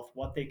telehealth,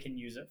 what they can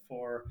use it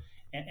for,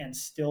 and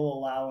still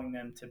allowing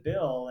them to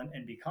bill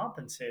and be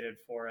compensated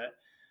for it,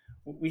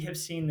 we have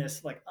seen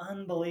this like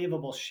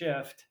unbelievable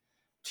shift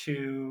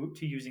to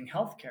using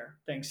healthcare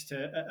thanks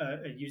to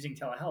using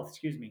telehealth.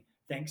 Excuse me,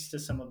 thanks to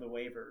some of the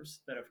waivers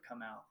that have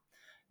come out.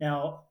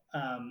 Now,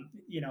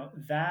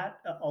 that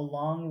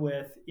along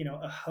with,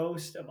 a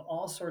host of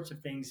all sorts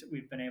of things that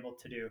we've been able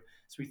to do.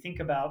 So we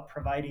think about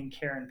providing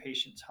care in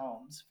patients'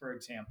 homes, for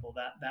example,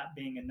 that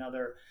being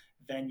another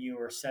venue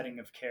or setting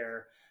of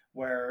care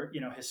where,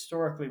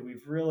 historically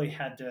we've really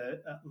had to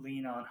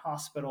lean on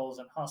hospitals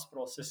and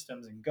hospital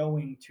systems and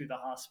going to the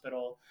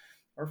hospital,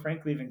 or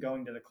frankly, even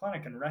going to the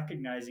clinic and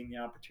recognizing the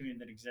opportunity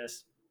that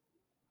exists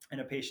in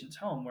a patient's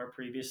home where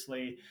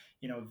previously,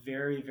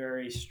 very,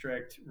 very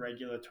strict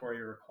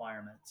regulatory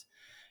requirements.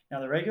 Now,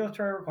 the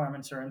regulatory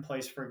requirements are in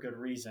place for a good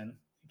reason.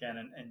 Again,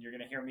 and you're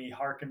going to hear me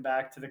harken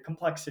back to the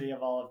complexity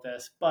of all of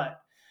this. But,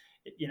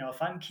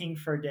 if I'm king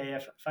for a day,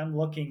 if I'm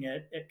looking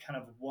at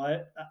kind of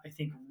what I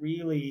think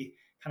really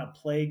kind of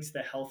plagues the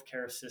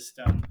healthcare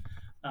system,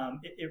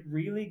 it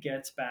really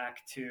gets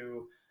back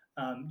to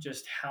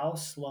just how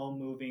slow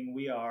moving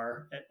we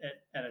are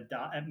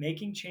at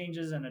making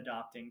changes and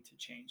adopting to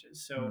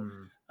changes. So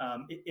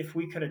if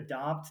we could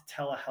adopt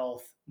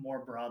telehealth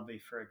more broadly,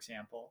 for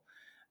example,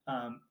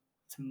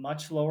 it's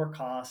much lower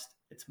cost,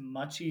 it's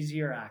much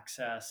easier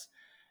access.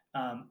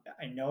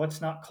 I know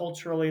it's not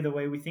culturally the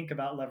way we think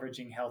about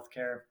leveraging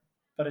healthcare,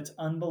 but it's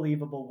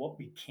unbelievable what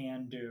we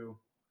can do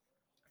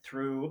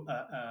through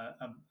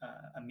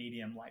a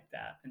medium like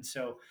that. And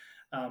so,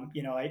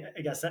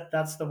 I guess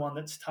that's the one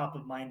that's top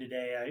of mind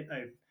today.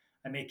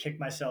 I may kick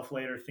myself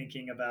later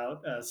thinking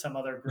about some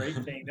other great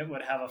thing that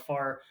would have a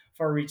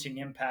far-reaching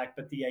impact.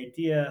 But the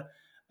idea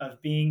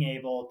of being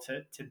able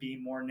to be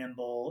more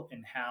nimble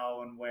in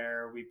how and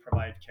where we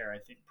provide care, I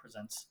think,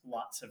 presents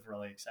lots of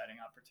really exciting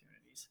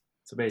opportunities.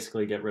 So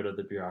basically, get rid of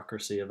the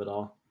bureaucracy of it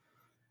all.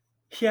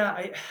 Yeah,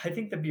 I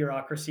think the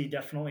bureaucracy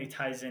definitely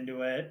ties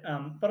into it,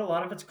 but a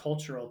lot of it's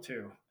cultural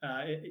too.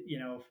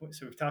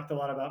 So we've talked a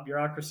lot about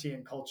bureaucracy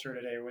and culture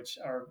today, which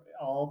are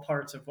all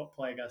parts of what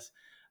plague us.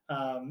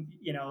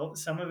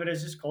 Some of it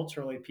is just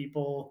culturally.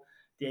 People,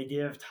 the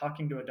idea of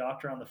talking to a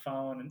doctor on the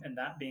phone and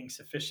that being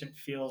sufficient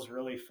feels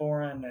really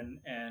foreign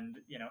and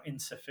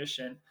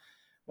insufficient.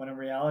 When in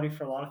reality,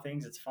 for a lot of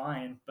things, it's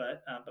fine.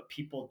 But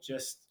people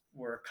just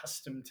were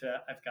accustomed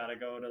to, I've got to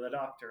go to the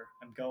doctor.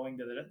 I'm going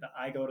to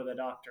I go to the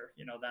doctor.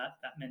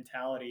 That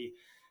mentality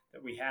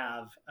that we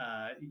have,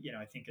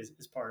 I think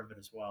is part of it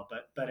as well.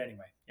 But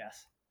anyway,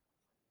 yes.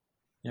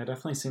 Yeah, it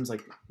definitely seems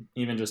like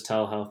even just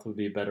telehealth would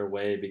be a better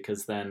way,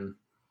 because then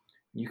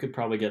you could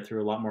probably get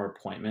through a lot more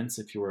appointments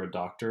if you were a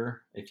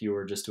doctor, if you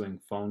were just doing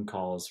phone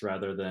calls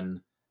rather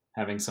than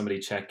having somebody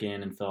check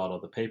in and fill out all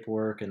the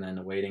paperwork and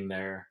then waiting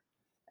there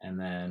and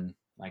then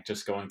like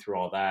just going through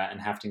all that and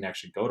having to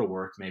actually go to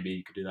work. Maybe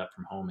you could do that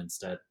from home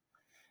instead.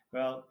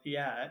 Well,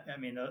 yeah, I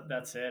mean,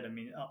 that's it. I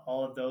mean,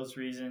 all of those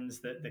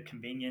reasons, the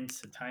convenience,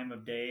 the time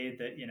of day,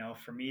 that,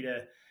 for me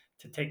to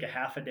take a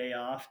half a day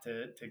off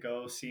to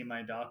go see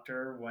my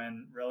doctor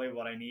when really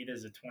what I need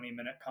is a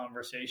 20-minute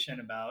conversation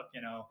about,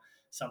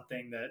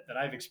 something that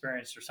I've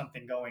experienced or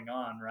something going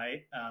on,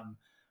 right?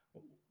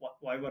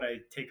 Why would I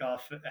take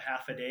off a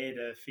half a day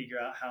to figure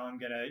out how I'm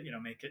going to,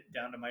 make it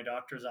down to my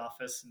doctor's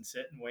office and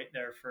sit and wait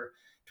there for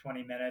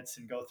 20 minutes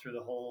and go through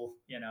the whole,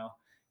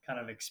 kind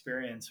of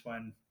experience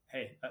when,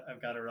 hey,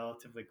 I've got a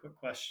relatively quick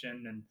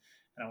question, and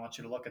I want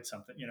you to look at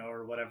something,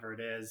 or whatever it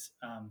is.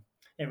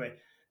 Anyway,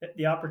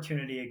 the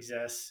opportunity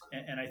exists,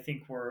 and I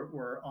think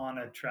we're on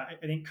a track.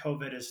 I think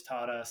COVID has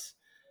taught us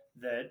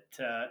that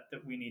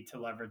we need to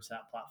leverage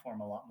that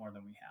platform a lot more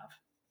than we have.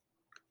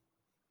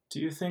 Do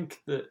you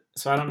think that?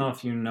 So I don't know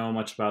if you know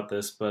much about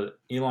this, but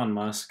Elon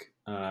Musk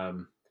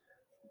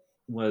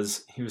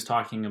he was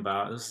talking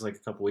about this is like a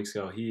couple weeks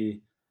ago.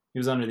 He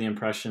was under the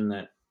impression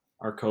that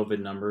our COVID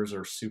numbers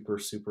are super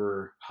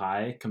super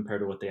high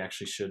compared to what they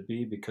actually should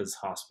be because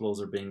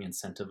hospitals are being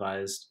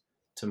incentivized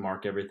to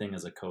mark everything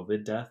as a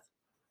COVID death.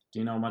 Do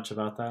you know much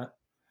about that?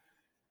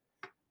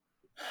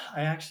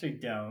 I actually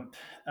don't.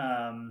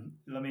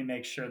 Let me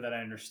make sure that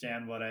I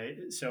understand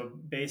so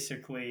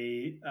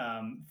basically,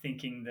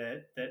 thinking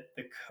that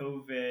the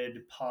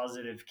COVID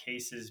positive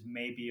cases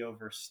may be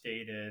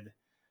overstated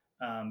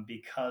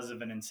because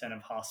of an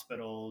incentive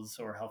hospitals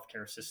or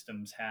healthcare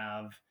systems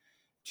have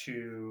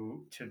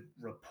to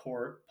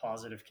report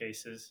positive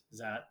cases.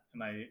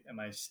 Am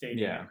I stating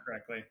it Yeah.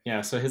 correctly?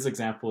 Yeah. So his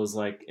example is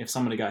like if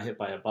somebody got hit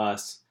by a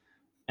bus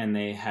and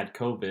they had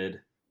COVID,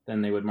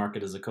 then they would mark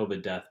it as a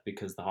COVID death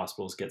because the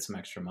hospitals get some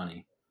extra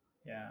money.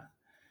 Yeah.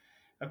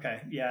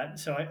 Okay, yeah.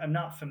 So I'm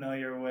not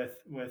familiar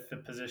with the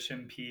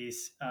position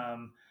piece,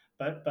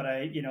 but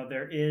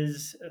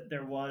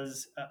there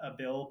was a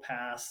bill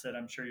passed that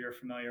I'm sure you're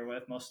familiar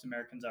with. Most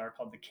Americans are,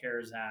 called the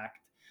CARES Act,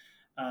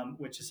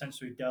 which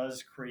essentially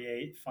does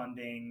create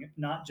funding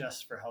not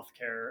just for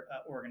healthcare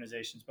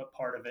organizations, but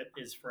part of it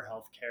is for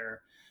healthcare,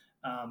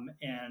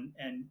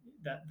 and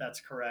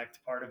that's correct.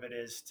 Part of it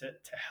is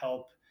to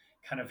help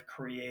kind of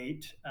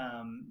create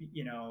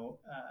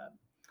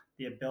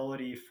the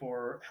ability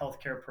for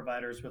healthcare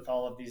providers with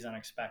all of these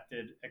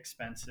unexpected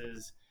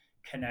expenses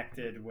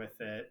connected with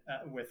it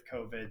with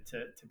COVID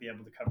to be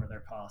able to cover their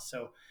costs.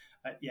 So,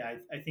 yeah,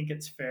 I think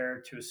it's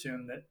fair to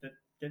assume that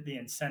the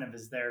incentive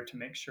is there to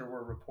make sure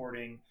we're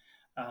reporting,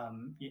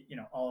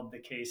 all of the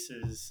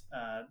cases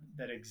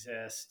that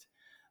exist.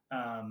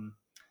 Um,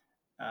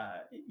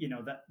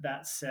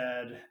 that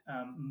said,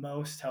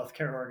 most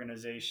healthcare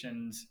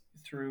organizations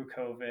through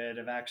COVID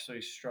have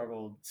actually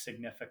struggled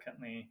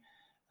significantly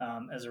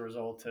as a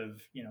result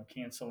of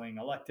canceling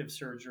elective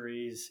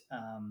surgeries,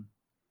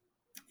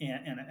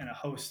 and a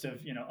host of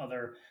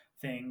other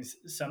things.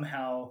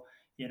 Somehow,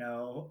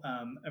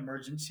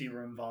 emergency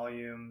room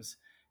volumes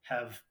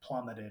have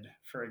plummeted,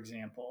 for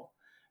example,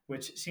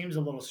 which seems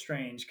a little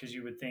strange because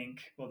you would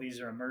think, well, these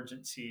are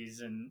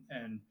emergencies, and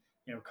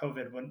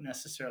COVID wouldn't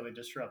necessarily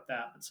disrupt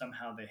that, but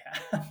somehow they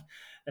have.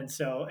 And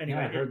so, Yeah, I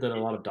anyway, heard that a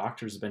lot of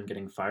doctors have been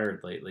getting fired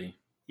lately.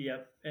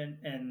 yep.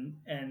 And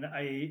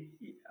I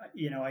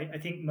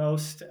think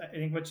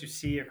what you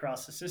see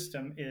across the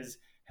system is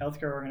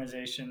healthcare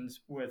organizations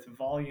with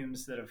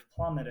volumes that have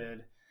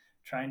plummeted,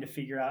 trying to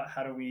figure out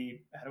how do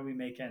we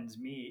make ends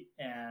meet,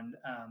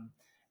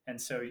 and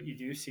so you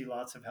do see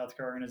lots of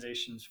healthcare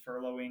organizations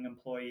furloughing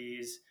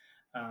employees,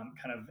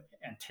 kind of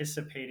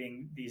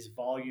anticipating these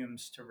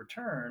volumes to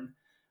return.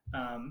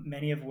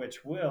 Many of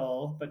which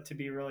will, but to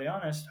be really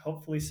honest,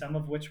 hopefully some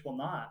of which will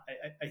not.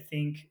 I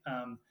think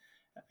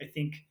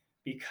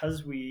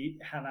because we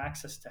have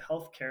access to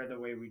healthcare the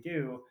way we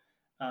do,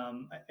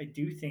 I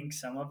do think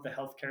some of the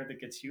healthcare that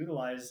gets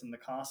utilized and the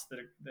costs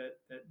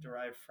that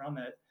derive from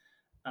it,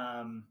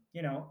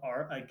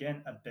 are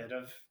again a bit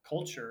of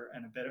culture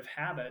and a bit of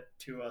habit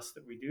to us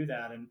that we do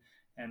that.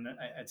 And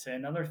I'd say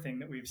another thing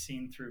that we've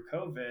seen through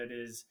COVID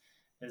is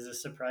a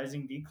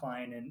surprising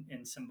decline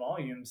in some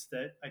volumes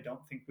that I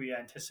don't think we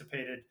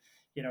anticipated,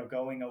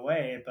 going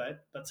away,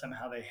 but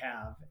somehow they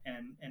have,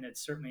 and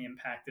it's certainly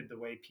impacted the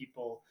way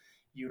people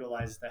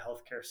utilize the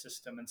healthcare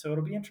system. And so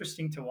it'll be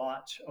interesting to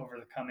watch over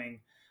the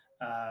coming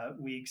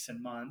weeks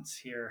and months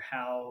here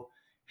how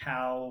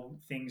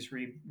things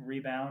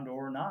rebound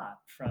or not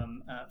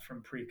from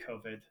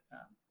pre-COVID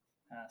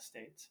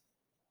states.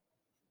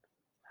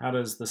 How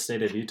does the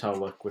state of Utah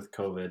look with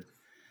COVID?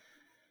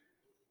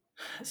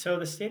 So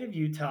the state of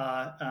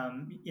Utah,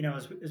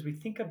 as we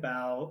think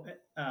about,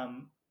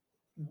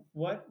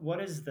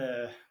 what is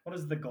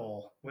the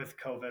goal with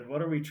COVID?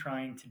 What are we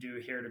trying to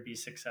do here to be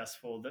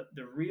successful?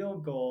 The real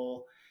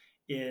goal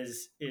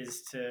is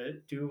to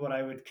do what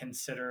I would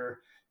consider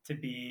to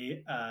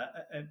be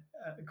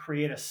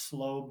create a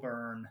slow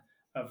burn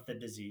of the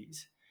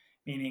disease.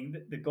 Meaning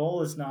the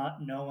goal is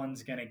not no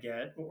one's going to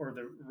get, or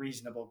the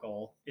reasonable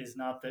goal is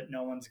not that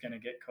no one's going to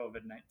get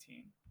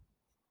COVID-19.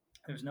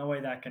 There's no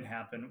way that can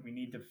happen. We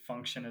need to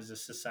function as a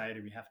society.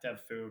 We have to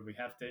have food. We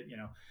have to,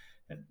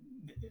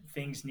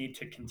 things need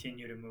to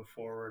continue to move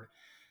forward.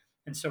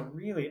 And so,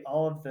 really,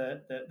 all of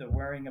the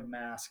wearing of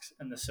masks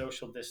and the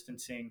social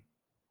distancing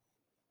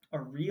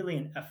are really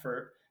an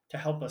effort to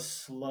help us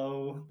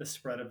slow the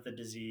spread of the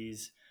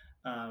disease,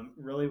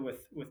 really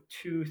with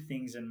two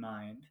things in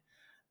mind.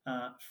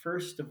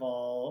 First of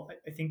all,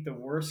 I think the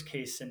worst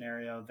case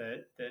scenario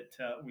that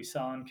we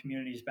saw in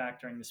communities back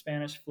during the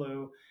Spanish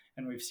flu,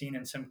 and we've seen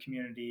in some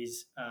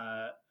communities,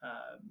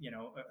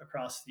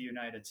 across the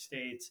United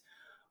States,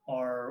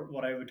 are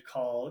what I would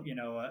call,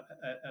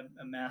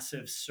 a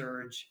massive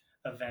surge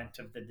event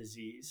of the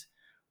disease,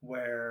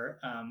 where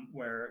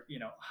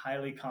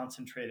highly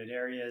concentrated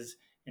areas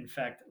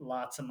infect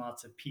lots and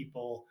lots of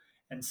people,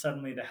 and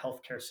suddenly the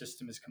healthcare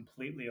system is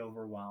completely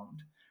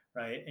overwhelmed,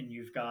 right? And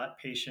you've got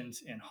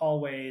patients in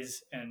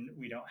hallways, and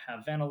we don't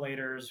have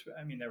ventilators.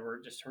 I mean, there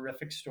were just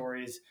horrific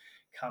stories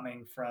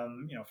coming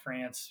from,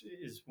 France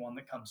is one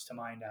that comes to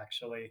mind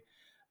actually.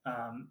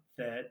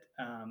 That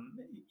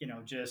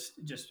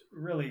just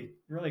really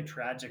really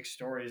tragic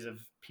stories of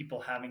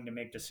people having to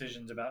make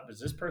decisions about, does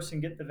this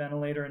person get the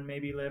ventilator and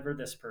maybe live, or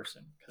this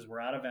person, because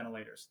we're out of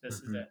ventilators, this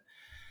is Hmm. it.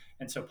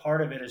 And so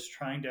part of it is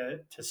trying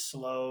to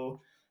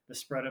slow the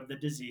spread of the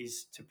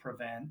disease to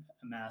prevent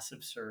a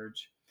massive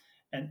surge.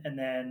 And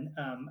then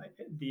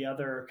the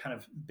other kind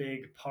of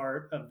big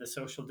part of the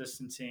social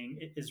distancing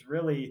is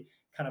really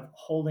kind of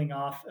holding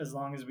off as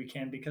long as we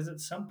can, because at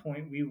some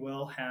point we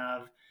will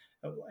have,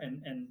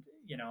 and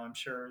I'm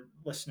sure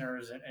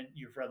listeners, and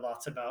you've read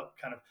lots about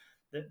kind of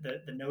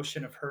the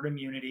notion of herd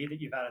immunity,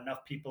 that you've had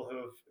enough people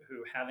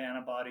who have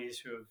antibodies,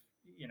 who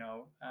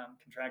have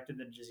contracted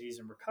the disease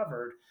and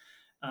recovered.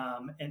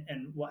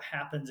 And what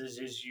happens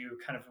is you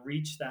kind of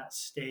reach that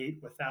state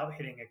without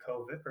hitting a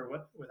COVID, or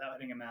without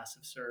hitting a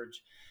massive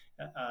surge.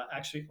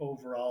 Actually,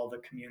 overall, the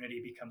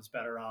community becomes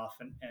better off,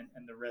 and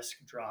the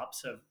risk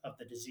drops of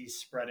the disease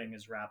spreading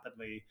as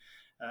rapidly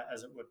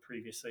as it would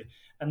previously.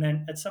 And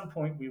then at some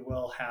point, we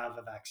will have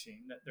a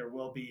vaccine. There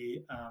will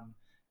be,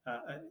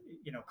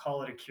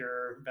 call it a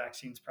cure.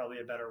 Vaccine's probably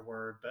a better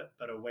word,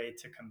 but a way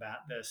to combat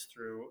this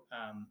through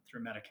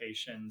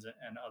medications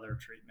and other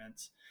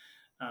treatments.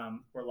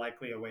 We're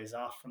likely a ways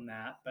off from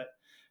that. But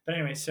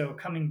anyway, so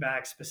coming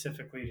back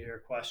specifically to your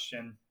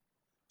question,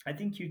 I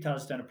think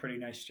Utah's done a pretty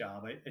nice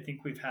job. I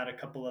think we've had a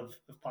couple of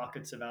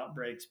pockets of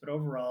outbreaks, but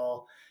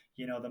overall,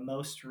 the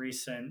most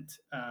recent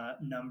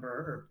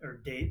number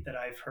or date that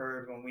I've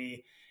heard when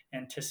we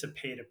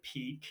anticipate a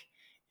peak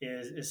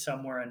is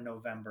somewhere in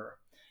November.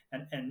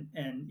 And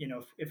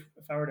if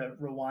I were to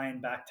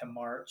rewind back to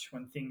March,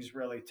 when things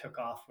really took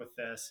off with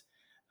this,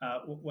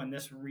 when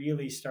this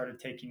really started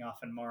taking off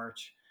in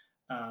March,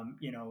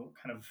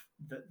 kind of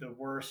the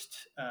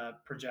worst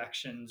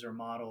projections or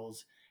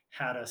models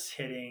had us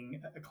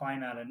hitting a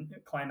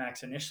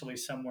climax initially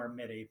somewhere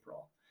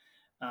mid-April.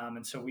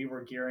 And so we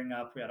were gearing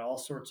up. We had all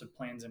sorts of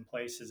plans in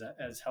place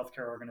as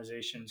healthcare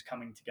organizations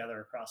coming together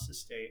across the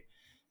state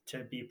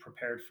to be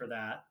prepared for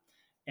that.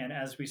 And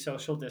as we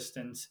social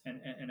distance,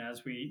 and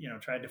as we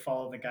tried to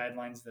follow the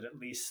guidelines that at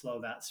least slow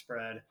that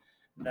spread,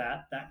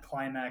 that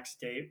climax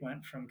date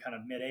went from kind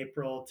of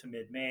mid-April to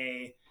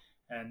mid-May,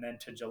 and then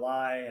to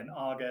July and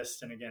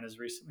August, and again as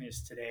recently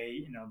as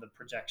today, the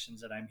projections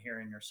that I'm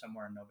hearing are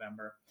somewhere in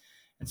November.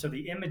 And so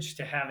the image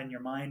to have in your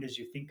mind as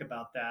you think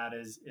about that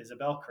is a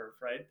bell curve,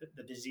 right?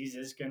 The disease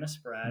is going to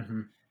spread,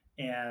 Hmm.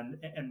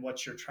 and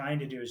what you're trying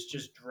to do is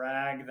just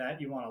drag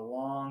that. You want a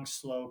long,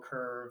 slow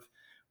curve,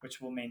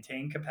 which will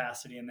maintain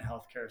capacity in the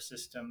healthcare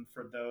system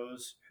for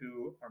those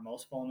who are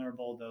most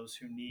vulnerable, those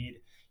who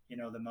need,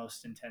 the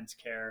most intense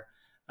care,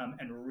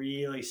 and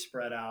really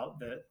spread out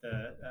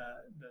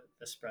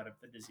the spread of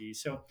the disease.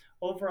 So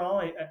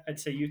overall, I'd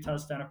say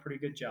Utah's done a pretty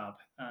good job,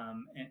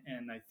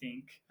 and I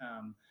think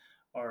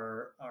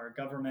our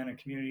government and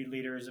community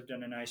leaders have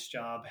done a nice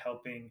job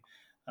helping,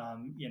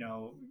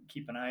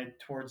 keep an eye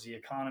towards the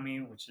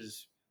economy, which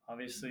is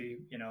obviously,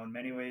 in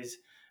many ways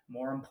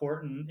more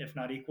important, if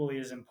not equally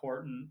as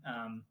important,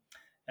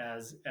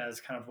 as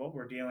kind of what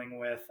we're dealing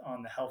with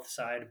on the health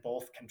side.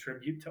 Both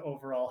contribute to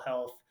overall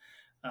health,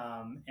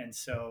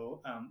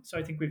 so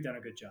I think we've done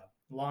a good job.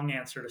 Long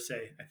answer to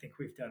say I think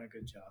we've done a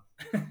good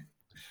job.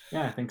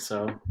 Yeah, I think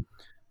so.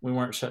 We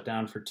weren't shut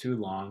down for too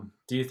long.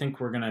 Do you think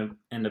we're gonna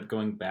end up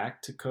going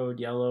back to code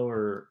yellow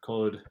or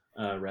code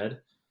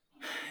red?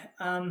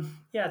 Yeah,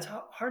 it's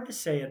hard to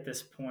say at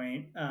this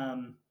point.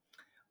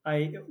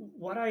 I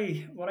what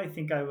I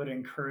think I would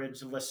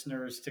encourage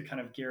listeners to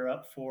kind of gear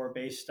up for,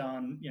 based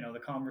on the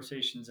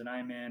conversations that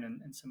I'm in,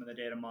 and some of the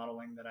data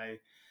modeling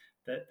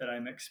that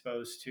I'm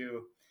exposed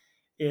to,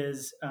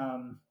 is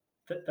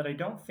that I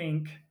don't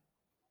think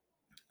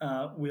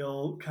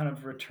we'll kind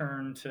of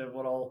return to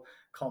what I'll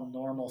call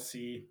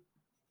normalcy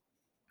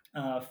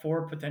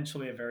for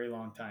potentially a very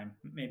long time,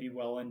 maybe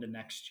well into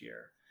next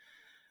year.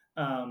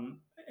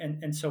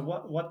 And so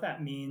what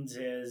that means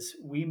is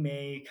we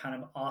may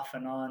kind of off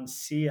and on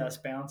see us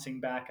bouncing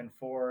back and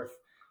forth,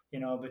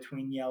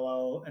 between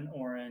yellow and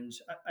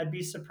orange. I'd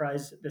be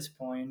surprised at this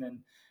point, and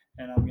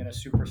I'm going to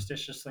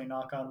superstitiously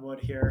knock on wood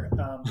here.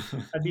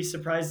 I'd be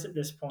surprised at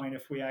this point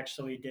if we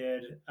actually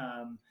did,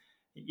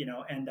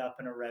 end up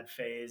in a red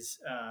phase,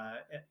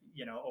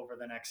 over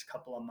the next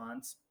couple of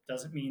months.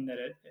 Doesn't mean that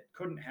it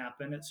couldn't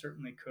happen. It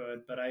certainly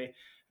could, but I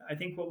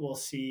think what we'll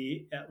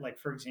see, like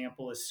for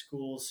example, as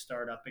schools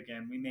start up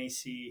again, we may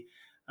see,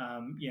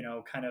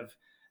 kind of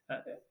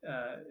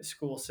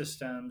school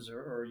systems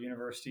or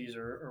universities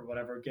or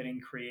whatever getting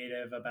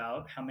creative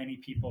about how many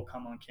people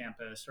come on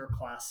campus, or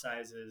class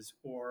sizes,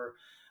 or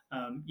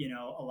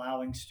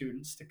allowing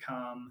students to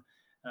come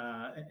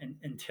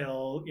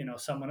until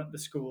someone at the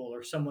school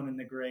or someone in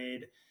the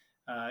grade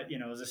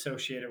is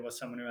associated with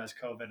someone who has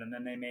COVID, and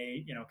then they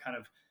may kind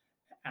of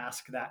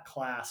ask that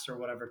class or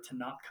whatever to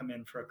not come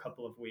in for a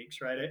couple of weeks,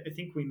 right? I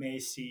think we may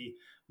see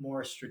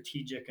more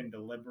strategic and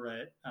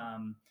deliberate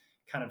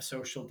kind of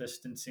social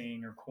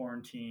distancing or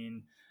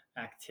quarantine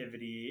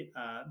activity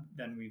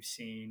than we've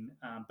seen.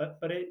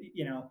 But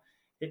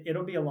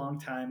it'll be a long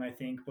time, I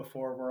think,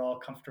 before we're all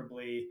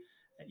comfortably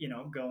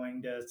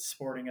going to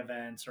sporting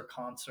events or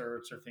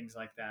concerts or things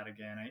like that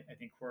again. I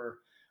think we're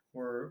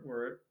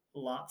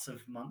lots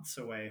of months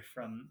away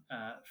from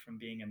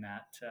being in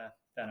that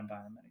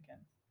environment again.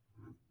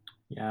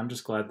 Yeah, I'm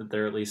just glad that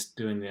they're at least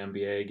doing the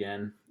NBA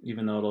again,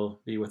 even though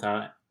it'll be with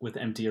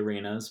empty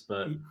arenas.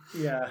 But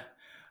yeah,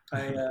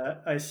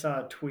 I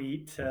saw a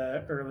tweet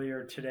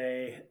earlier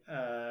today.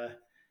 I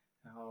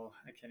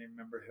can't even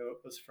remember who it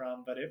was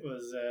from, but it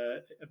was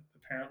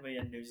apparently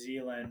in New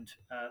Zealand.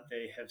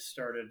 They have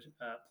started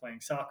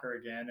playing soccer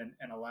again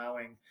and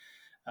allowing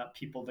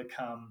people to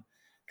come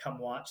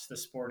watch the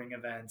sporting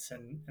events.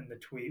 And the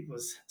tweet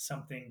was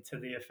something to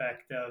the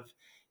effect of,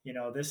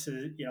 this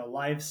is,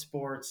 live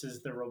sports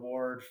is the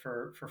reward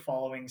for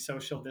following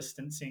social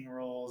distancing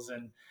rules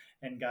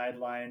and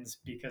guidelines,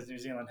 because New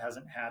Zealand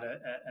hasn't had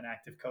an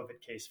active COVID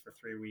case for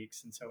 3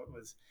 weeks. And so it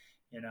was,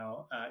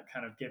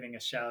 kind of giving a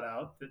shout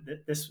out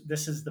that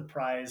this is the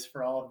prize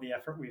for all of the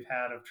effort we've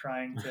had of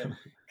trying to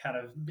kind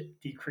of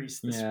decrease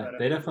the spread of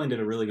they definitely did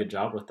a really disease. good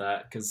job with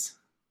that, because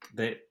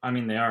they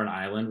are an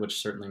island,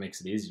 which certainly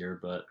makes it easier,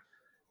 but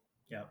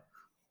Yeah.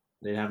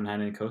 they haven't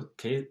had any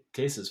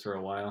cases for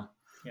a while.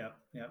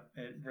 Yep,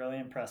 really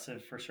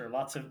impressive for sure.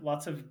 Lots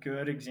of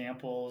good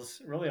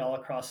examples, really all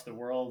across the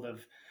world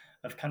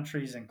of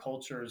countries and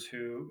cultures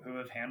who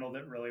have handled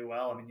it really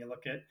well. I mean, you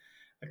look at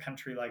a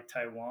country like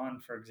Taiwan,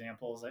 for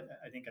example, is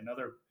I think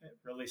another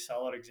really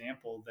solid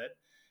example that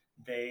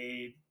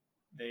they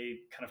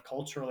kind of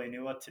culturally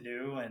knew what to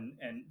do, and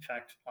in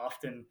fact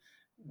often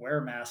wear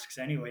masks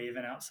anyway,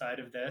 even outside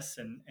of this,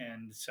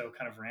 and so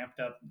kind of ramped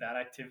up that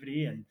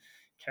activity and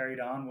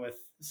carried on with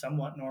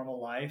somewhat normal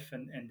life,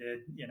 and did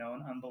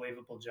an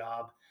unbelievable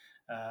job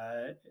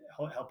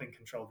helping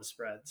control the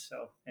spread.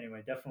 So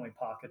anyway, definitely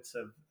pockets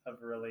of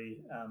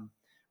really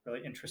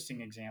really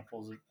interesting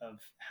examples of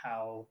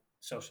how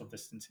social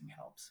distancing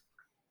helps.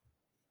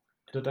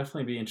 It'll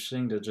definitely be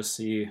interesting to just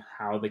see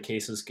how the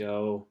cases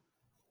go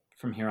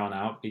from here on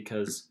out,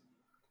 because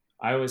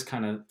I always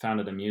kind of found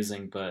it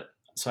amusing. But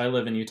so I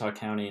live in Utah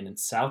County, and in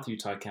South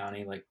Utah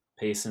County, like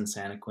Payson,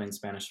 Santaquin,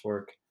 Spanish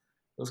Fork,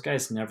 those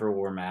guys never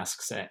wore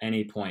masks at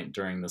any point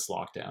during this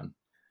lockdown.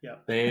 Yeah.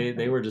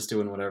 They were just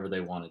doing whatever they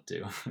wanted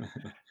to.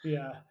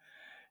 Yeah.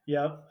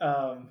 Yep.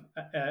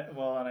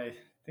 Well, and I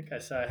think I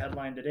saw a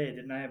headline today,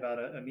 didn't I, about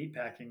a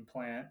meatpacking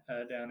plant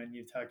down in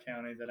Utah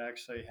County that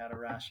actually had a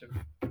rash of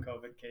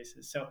COVID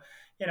cases. So,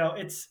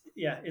 it's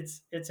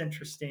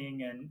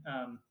interesting, and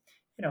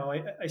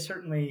I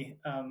certainly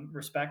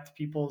respect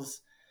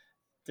people's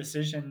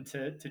decision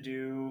to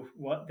do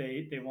what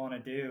they want to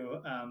do,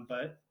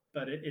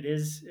 but it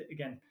is,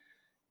 again,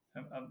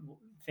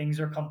 things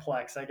are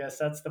complex. I guess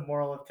that's the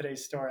moral of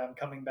today's story. I'm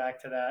coming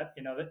back to that.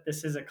 That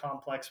this is a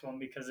complex one,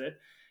 because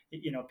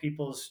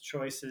people's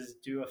choices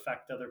do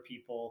affect other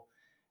people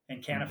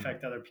and can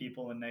affect other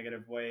people in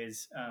negative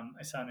ways.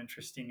 I saw an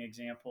interesting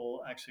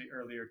example actually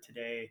earlier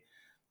today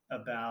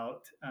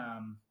about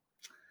kind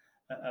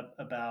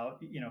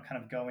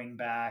of going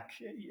back.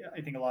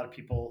 I think a lot of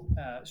people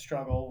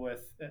struggle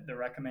with the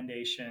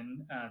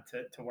recommendation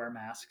to wear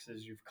masks,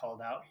 as you've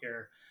called out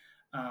here.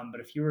 But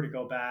if you were to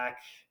go back,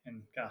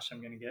 and gosh, I'm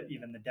going to get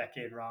even the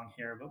decade wrong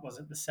here, but was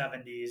it the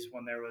 70s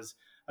when there was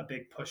a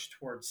big push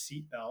towards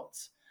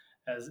seatbelts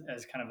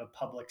as kind of a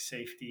public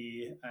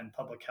safety and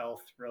public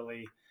health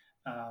really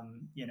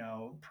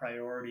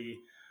priority?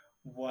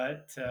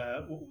 What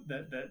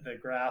the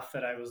graph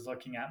that I was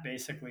looking at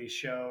basically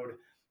showed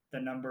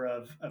the number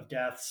of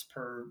deaths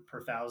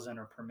per thousand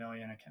or per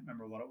million, I can't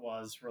remember what it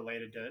was,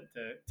 related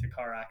to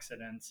car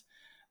accidents,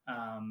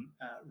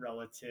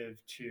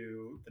 relative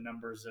to the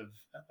numbers of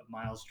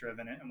miles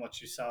driven. And what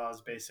you saw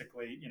is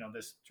basically,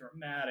 this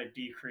dramatic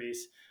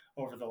decrease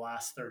over the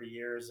last 30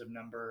 years of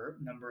number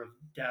of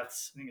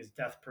deaths. I think it's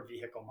death per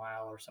vehicle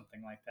mile or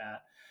something like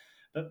that.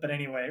 But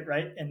anyway,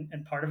 right?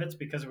 And part of it's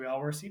because we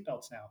all wear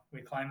seatbelts now.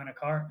 We climb in a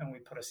car and we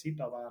put a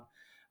seatbelt on.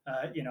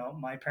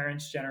 My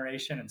parents'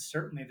 generation, and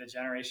certainly the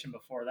generation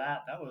before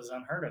that, that was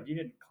unheard of. You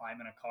didn't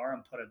climb in a car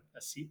and put a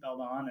seatbelt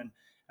on. And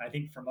I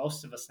think for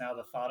most of us now,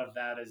 the thought of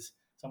that is,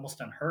 it's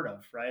almost unheard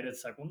of, right?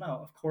 It's like, well, no,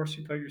 of course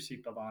you put your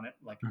seatbelt on. It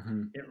like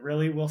it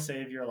really will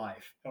save your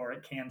life, or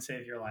it can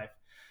save your life.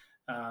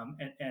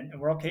 And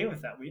we're okay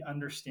with that. We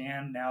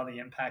understand now the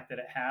impact that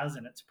it has,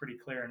 and it's pretty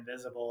clear and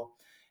visible.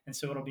 And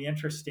so it'll be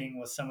interesting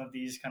with some of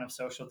these kind of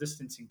social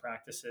distancing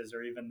practices,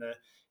 or even the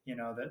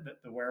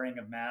wearing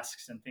of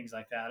masks and things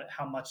like that,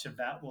 how much of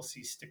that we'll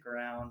see stick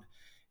around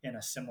in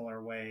a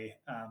similar way,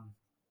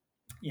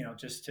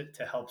 just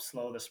to help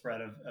slow the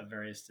spread of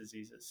various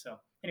diseases. So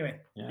anyway,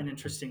 an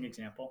interesting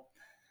example.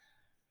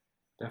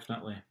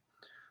 Definitely.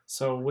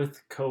 So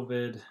with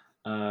COVID,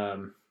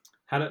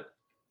 how did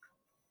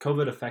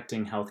COVID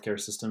affecting healthcare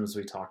systems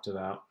we talked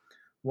about?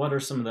 What are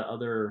some of the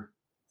other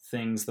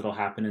things that'll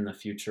happen in the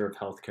future of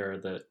healthcare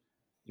that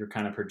you're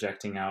kind of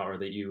projecting out or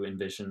that you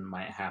envision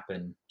might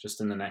happen just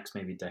in the next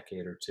maybe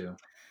decade or two?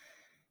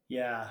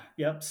 Yeah.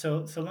 Yep.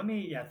 So let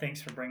me. Yeah.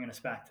 Thanks for bringing us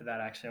back to that.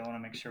 Actually, I want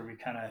to make sure we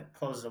kind of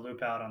close the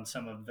loop out on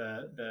some of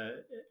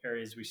the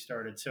areas we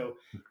started. So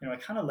I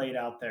kind of laid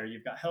out there.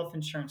 You've got health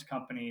insurance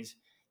companies,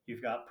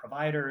 you've got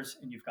providers,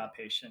 and you've got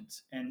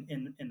patients. And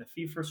in the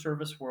fee for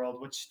service world,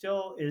 which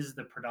still is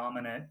the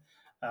predominant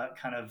uh,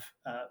 kind of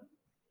uh,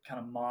 kind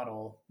of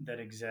model that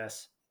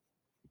exists,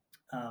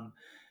 um,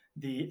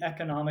 the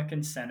economic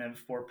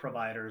incentive for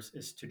providers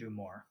is to do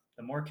more.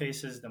 The more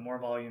cases, the more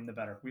volume, the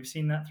better. We've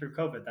seen that through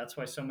COVID. That's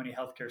why so many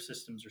healthcare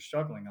systems are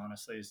struggling,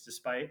 honestly, is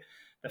despite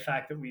the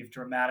fact that we've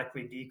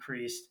dramatically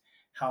decreased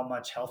how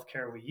much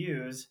healthcare we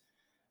use,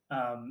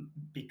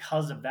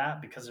 because of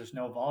that, because there's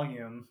no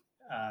volume,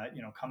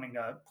 coming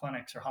to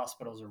clinics or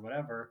hospitals or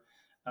whatever,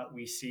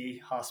 we see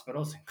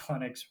hospitals and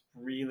clinics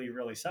really,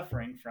 really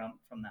suffering from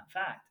that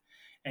fact.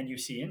 And you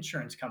see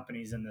insurance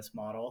companies in this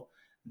model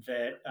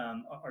that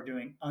are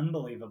doing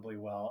unbelievably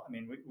well. I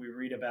mean, we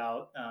read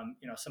about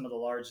some of the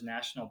large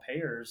national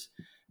payers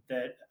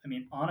that, I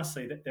mean,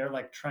 honestly, that they're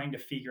like trying to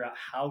figure out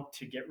how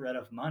to get rid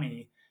of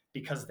money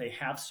because they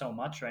have so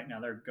much right now.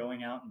 They're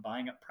going out and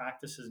buying up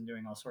practices and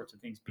doing all sorts of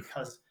things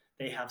because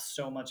they have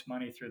so much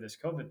money through this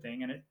COVID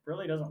thing, and it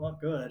really doesn't look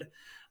good.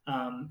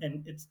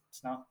 And it's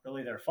not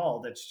really their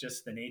fault. It's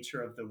just the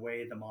nature of the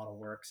way the model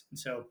works. And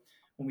so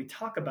when we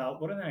talk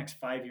about what do the next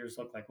 5 years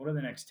look like, what do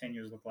the next 10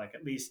 years look like,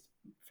 at least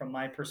from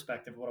my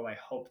perspective, what do I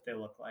hope they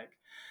look like?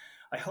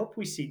 I hope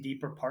we see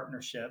deeper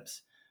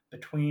partnerships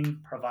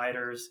between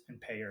providers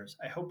and payers.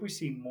 I hope we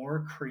see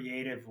more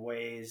creative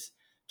ways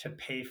to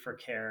pay for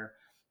care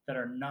that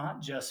are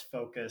not just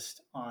focused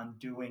on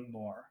doing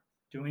more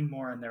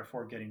and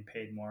therefore getting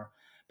paid more.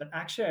 But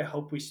actually, I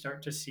hope we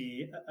start to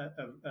see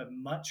a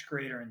much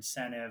greater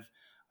incentive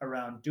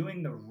around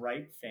doing the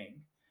right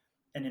thing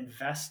and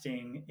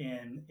investing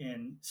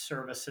in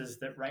services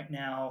that right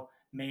now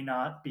may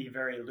not be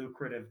very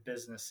lucrative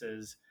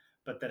businesses,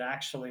 but that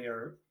actually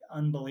are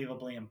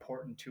unbelievably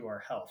important to our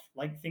health.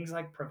 Like things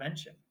like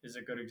prevention is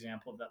a good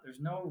example of that.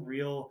 There's no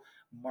real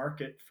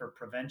market for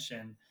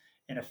prevention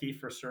in a fee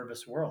for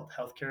service world.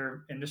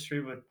 Healthcare industry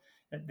would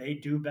they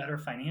do better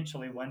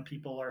financially when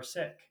people are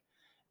sick.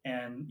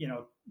 And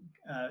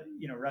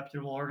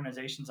reputable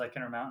organizations like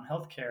Intermountain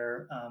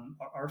Healthcare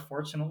are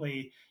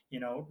fortunately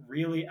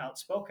really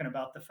outspoken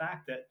about the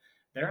fact that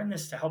they're in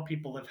this to help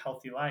people live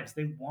healthy lives.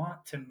 They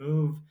want to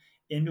move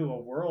into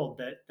a world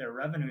that their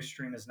revenue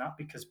stream is not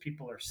because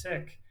people are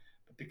sick,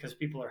 but because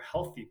people are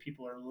healthy,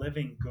 people are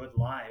living good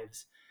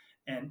lives.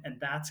 And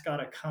that's got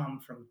to come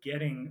from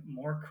getting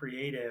more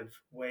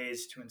creative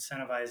ways to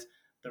incentivize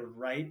the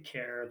right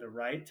care, the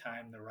right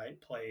time, the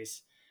right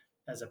place,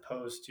 as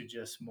opposed to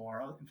just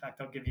more. In fact,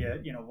 I'll give you,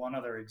 one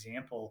other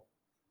example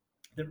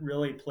that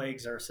really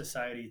plagues our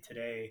society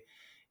today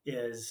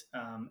is,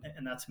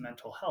 and that's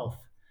mental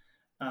health.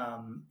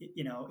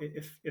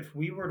 If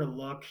we were to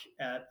look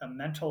at a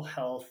mental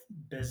health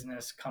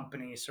business,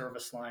 company,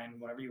 service line,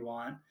 whatever you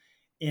want,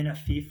 in a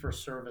fee for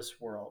service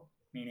world,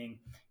 meaning,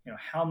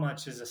 how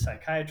much is a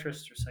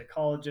psychiatrist or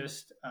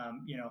psychologist,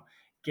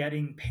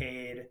 getting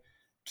paid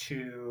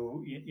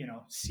to,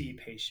 see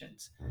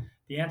patients?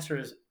 The answer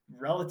is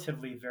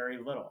relatively very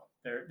little.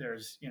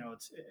 There's,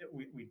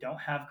 we don't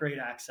have great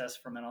access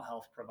for mental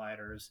health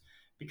providers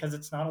because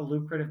it's not a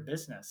lucrative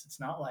business. It's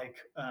not like,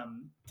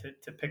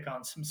 to pick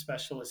on some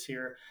specialists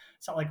here,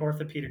 it's not like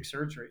orthopedic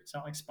surgery. It's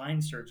not like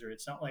spine surgery.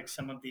 It's not like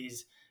some of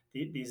these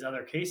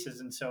other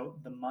cases. And so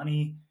the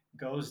money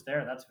goes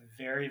there. That's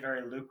very,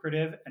 very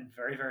lucrative and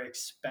very, very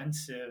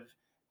expensive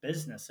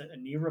business. A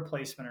knee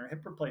replacement or a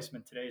hip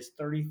replacement today is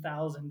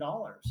 $30,000,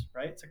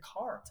 right? It's a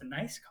car. It's a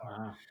nice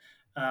car.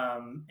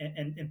 Wow.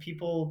 And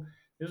people,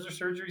 those are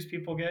surgeries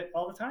people get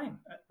all the time,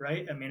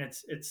 right? I mean,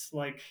 it's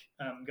like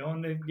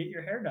going to get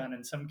your hair done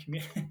in some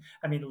community.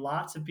 I mean,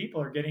 lots of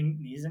people are getting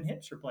knees and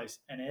hips replaced,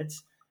 and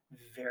it's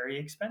very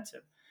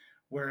expensive.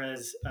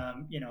 Whereas,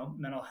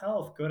 mental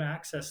health, good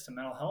access to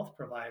mental health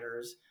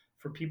providers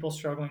for people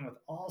struggling with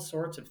all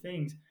sorts of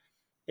things.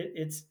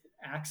 It's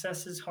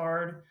access is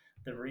hard.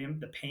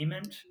 The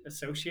payment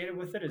associated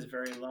with it is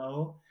very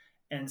low.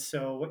 And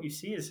so what you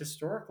see is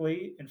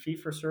historically in fee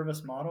for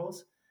service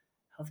models,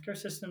 healthcare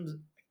systems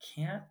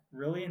can't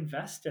really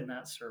invest in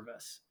that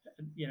service,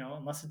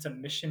 unless it's a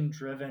mission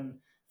driven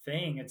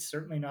thing. It's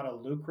certainly not a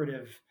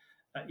lucrative,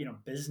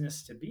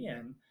 business to be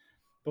in.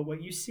 But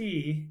what you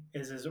see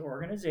is as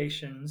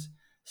organizations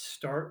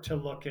start to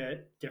look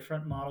at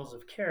different models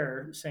of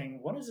care, saying,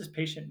 what does this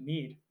patient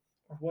need?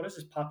 Or what does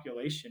this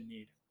population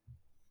need?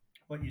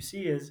 What you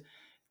see is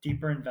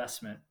deeper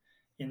investment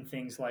in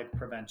things like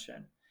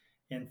prevention,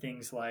 in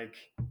things like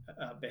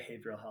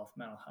behavioral health,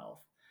 mental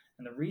health.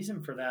 And the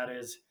reason for that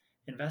is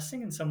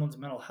investing in someone's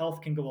mental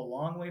health can go a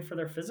long way for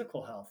their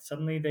physical health.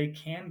 Suddenly they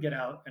can get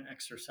out and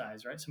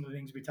exercise, right? Some of the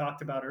things we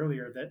talked about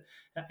earlier that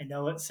I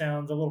know it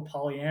sounds a little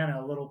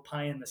Pollyanna, a little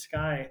pie in the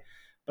sky,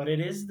 but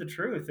it is the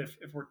truth.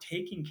 If we're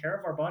taking care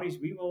of our bodies,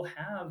 we will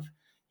have,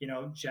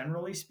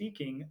 generally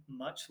speaking,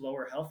 much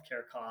lower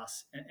healthcare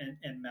costs.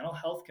 And mental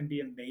health can be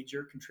a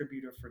major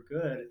contributor for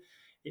good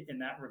in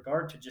that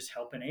regard to just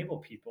help enable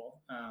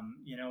people.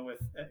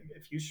 With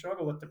if you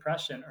struggle with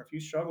depression or if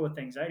you struggle with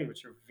anxiety,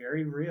 which are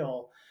very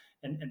real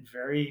and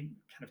very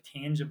kind of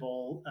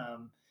tangible,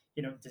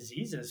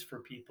 diseases for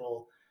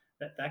people,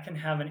 that can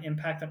have an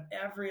impact on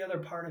every other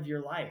part of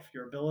your life,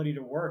 your ability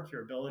to work,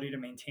 your ability to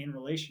maintain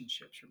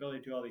relationships, your ability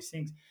to do all these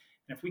things.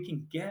 And if we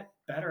can get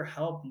better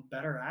help and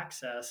better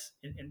access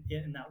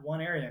in that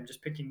one area, I'm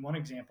just picking one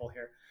example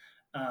here,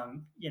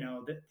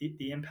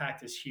 the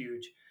impact is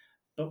huge,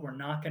 but we're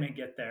not going to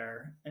get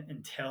there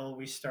until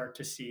we start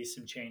to see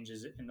some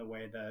changes in the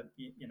way that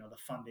the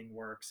funding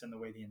works and the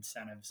way the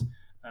incentives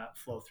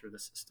flow through the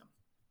system.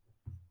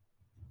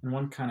 And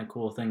one kind of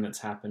cool thing that's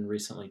happened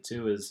recently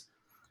too is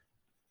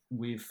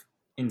we've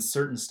in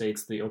certain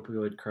states the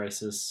opioid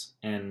crisis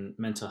and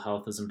mental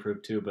health has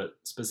improved too, but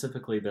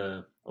specifically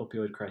the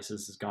opioid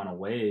crisis has gone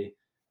away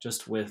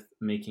just with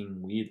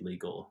making weed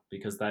legal,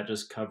 because that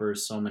just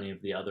covers so many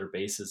of the other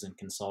bases and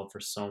can solve for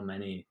so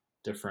many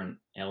different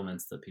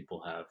ailments that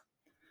people have.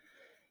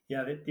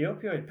 Yeah, the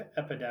opioid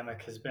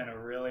epidemic has been a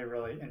really,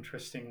 really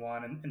interesting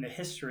one, and the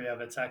history of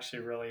it's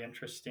actually really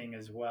interesting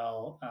as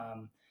well.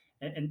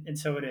 And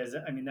so it is.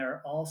 I mean, there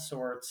are all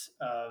sorts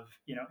of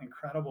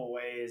incredible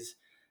ways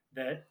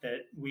that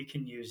we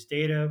can use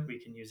data, we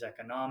can use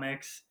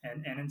economics,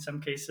 and in some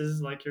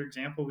cases, like your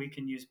example, we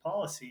can use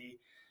policy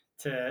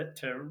to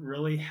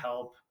really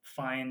help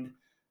find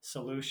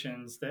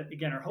solutions that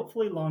again are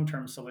hopefully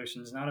long-term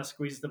solutions, not a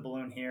squeeze the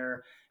balloon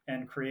here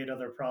and create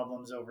other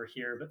problems over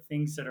here, but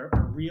things that are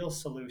real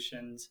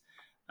solutions,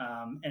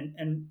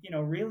 and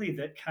really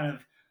that kind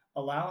of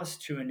allow us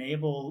to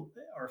enable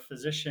our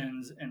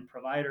physicians and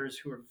providers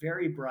who are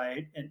very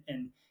bright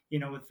and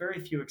with very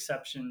few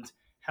exceptions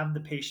have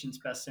the patient's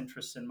best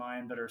interests in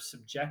mind, but are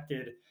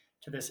subjected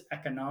to this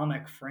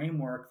economic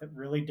framework that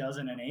really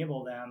doesn't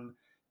enable them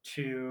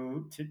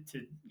to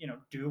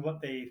do what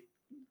they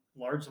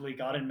largely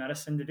got in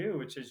medicine to do,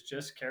 which is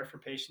just care for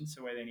patients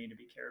the way they need to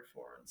be cared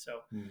for. And so,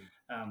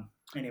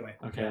 anyway.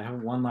 Okay, I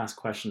have one last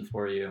question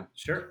for you.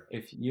 Sure.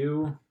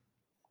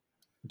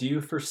 Do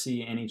you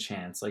foresee any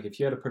chance, like if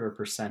you had to put a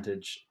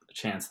percentage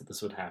chance that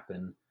this would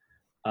happen,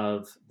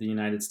 of the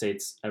United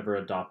States ever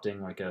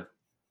adopting like a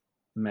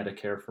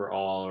Medicare for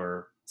all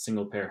or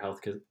single payer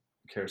health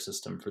care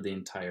system for the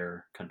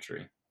entire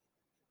country?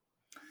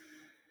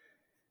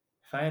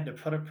 If I had to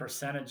put a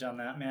percentage on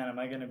that, man, am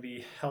I going to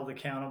be held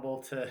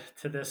accountable to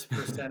this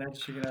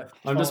percentage? You're going to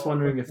I'm just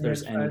wondering if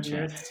there's any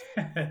chance.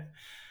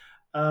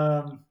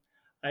 There's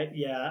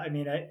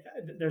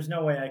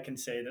no way I can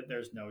say that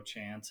there's no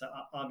chance.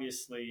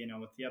 Obviously,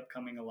 with the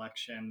upcoming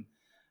election,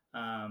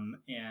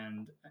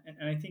 and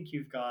I think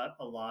you've got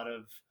a lot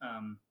of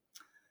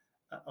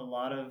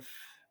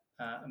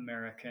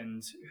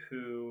Americans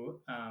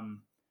who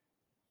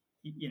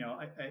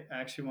I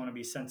actually want to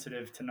be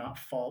sensitive to not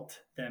fault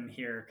them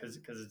here because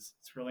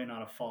it's really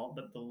not a fault,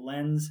 but the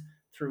lens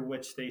through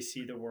which they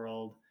see the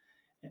world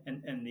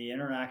and the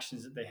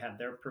interactions that they have,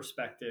 their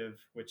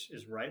perspective, which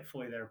is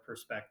rightfully their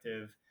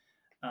perspective,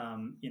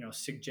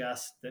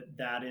 suggests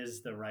that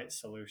is the right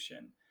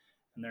solution.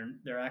 And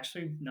they're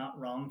actually not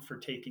wrong for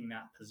taking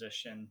that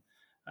position.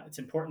 It's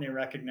important they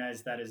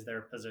recognize that is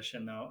their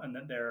position, though, and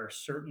that there are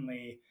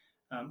certainly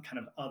kind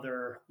of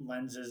other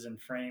lenses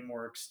and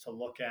frameworks to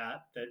look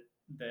at that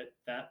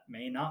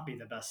may not be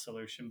the best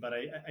solution. But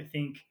I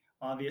think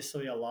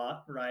obviously a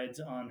lot rides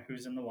on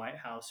who's in the White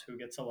House, who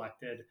gets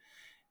elected,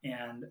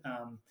 and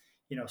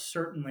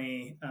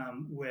certainly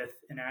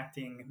with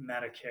enacting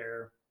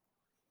Medicare,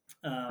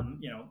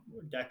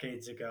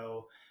 decades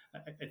ago,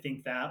 I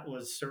think that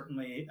was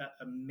certainly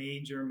a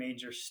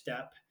major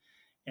step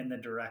in the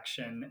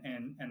direction,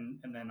 and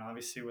then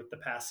obviously with the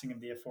passing of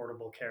the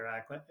Affordable Care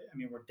Act, I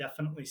mean, we're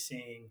definitely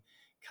seeing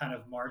kind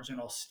of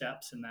marginal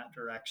steps in that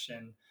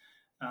direction.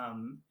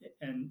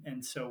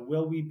 And so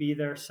will we be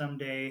there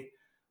someday?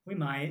 We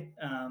might.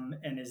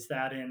 And is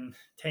that in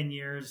 10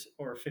 years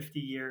or 50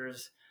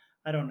 years?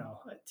 I don't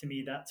know. To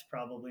me, that's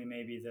probably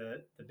maybe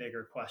the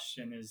bigger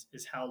question is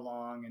how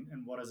long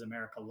and what does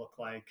America look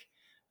like,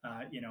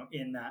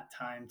 in that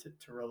time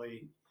to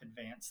really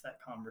advance that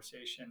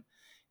conversation.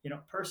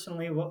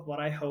 Personally, what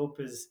I hope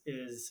is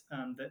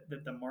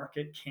that the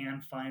market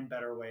can find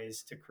better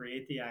ways to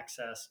create the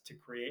access, to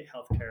create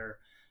healthcare,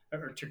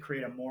 or to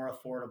create a more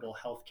affordable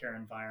healthcare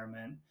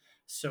environment,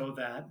 so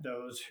that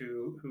those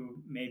who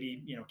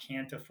maybe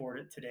can't afford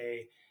it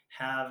today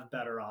have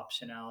better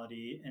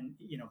optionality. And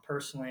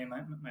personally,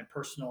 my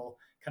personal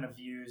kind of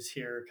views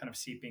here, kind of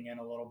seeping in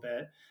a little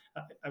bit,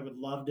 I would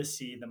love to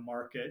see the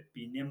market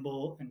be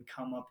nimble and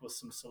come up with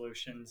some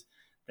solutions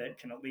that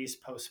can at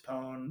least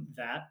postpone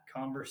that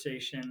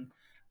conversation,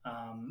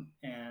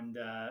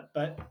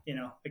 But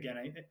again,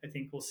 I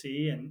think we'll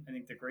see. And I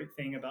think the great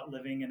thing about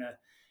living in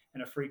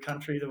a free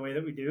country the way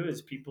that we do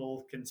is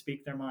people can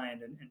speak their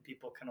mind, and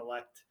people can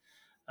elect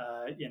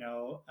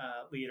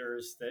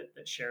leaders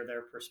that share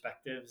their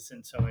perspectives.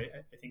 And so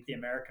I think the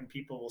American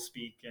people will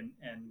speak,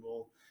 and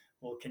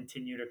we'll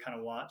continue to kind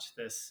of watch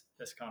this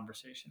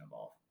conversation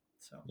evolve.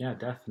 So Yeah,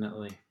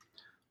 definitely.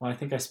 Well, I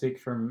think I speak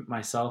for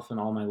myself and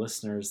all my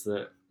listeners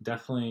that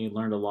definitely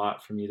learned a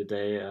lot from you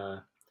today.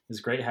 It's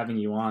great having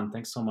you on.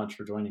 Thanks so much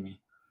for joining me.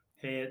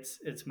 hey,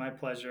 it's my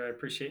pleasure. I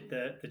appreciate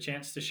the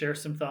chance to share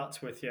some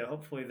thoughts with you.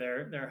 Hopefully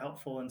they're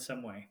helpful in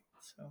some way.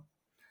 So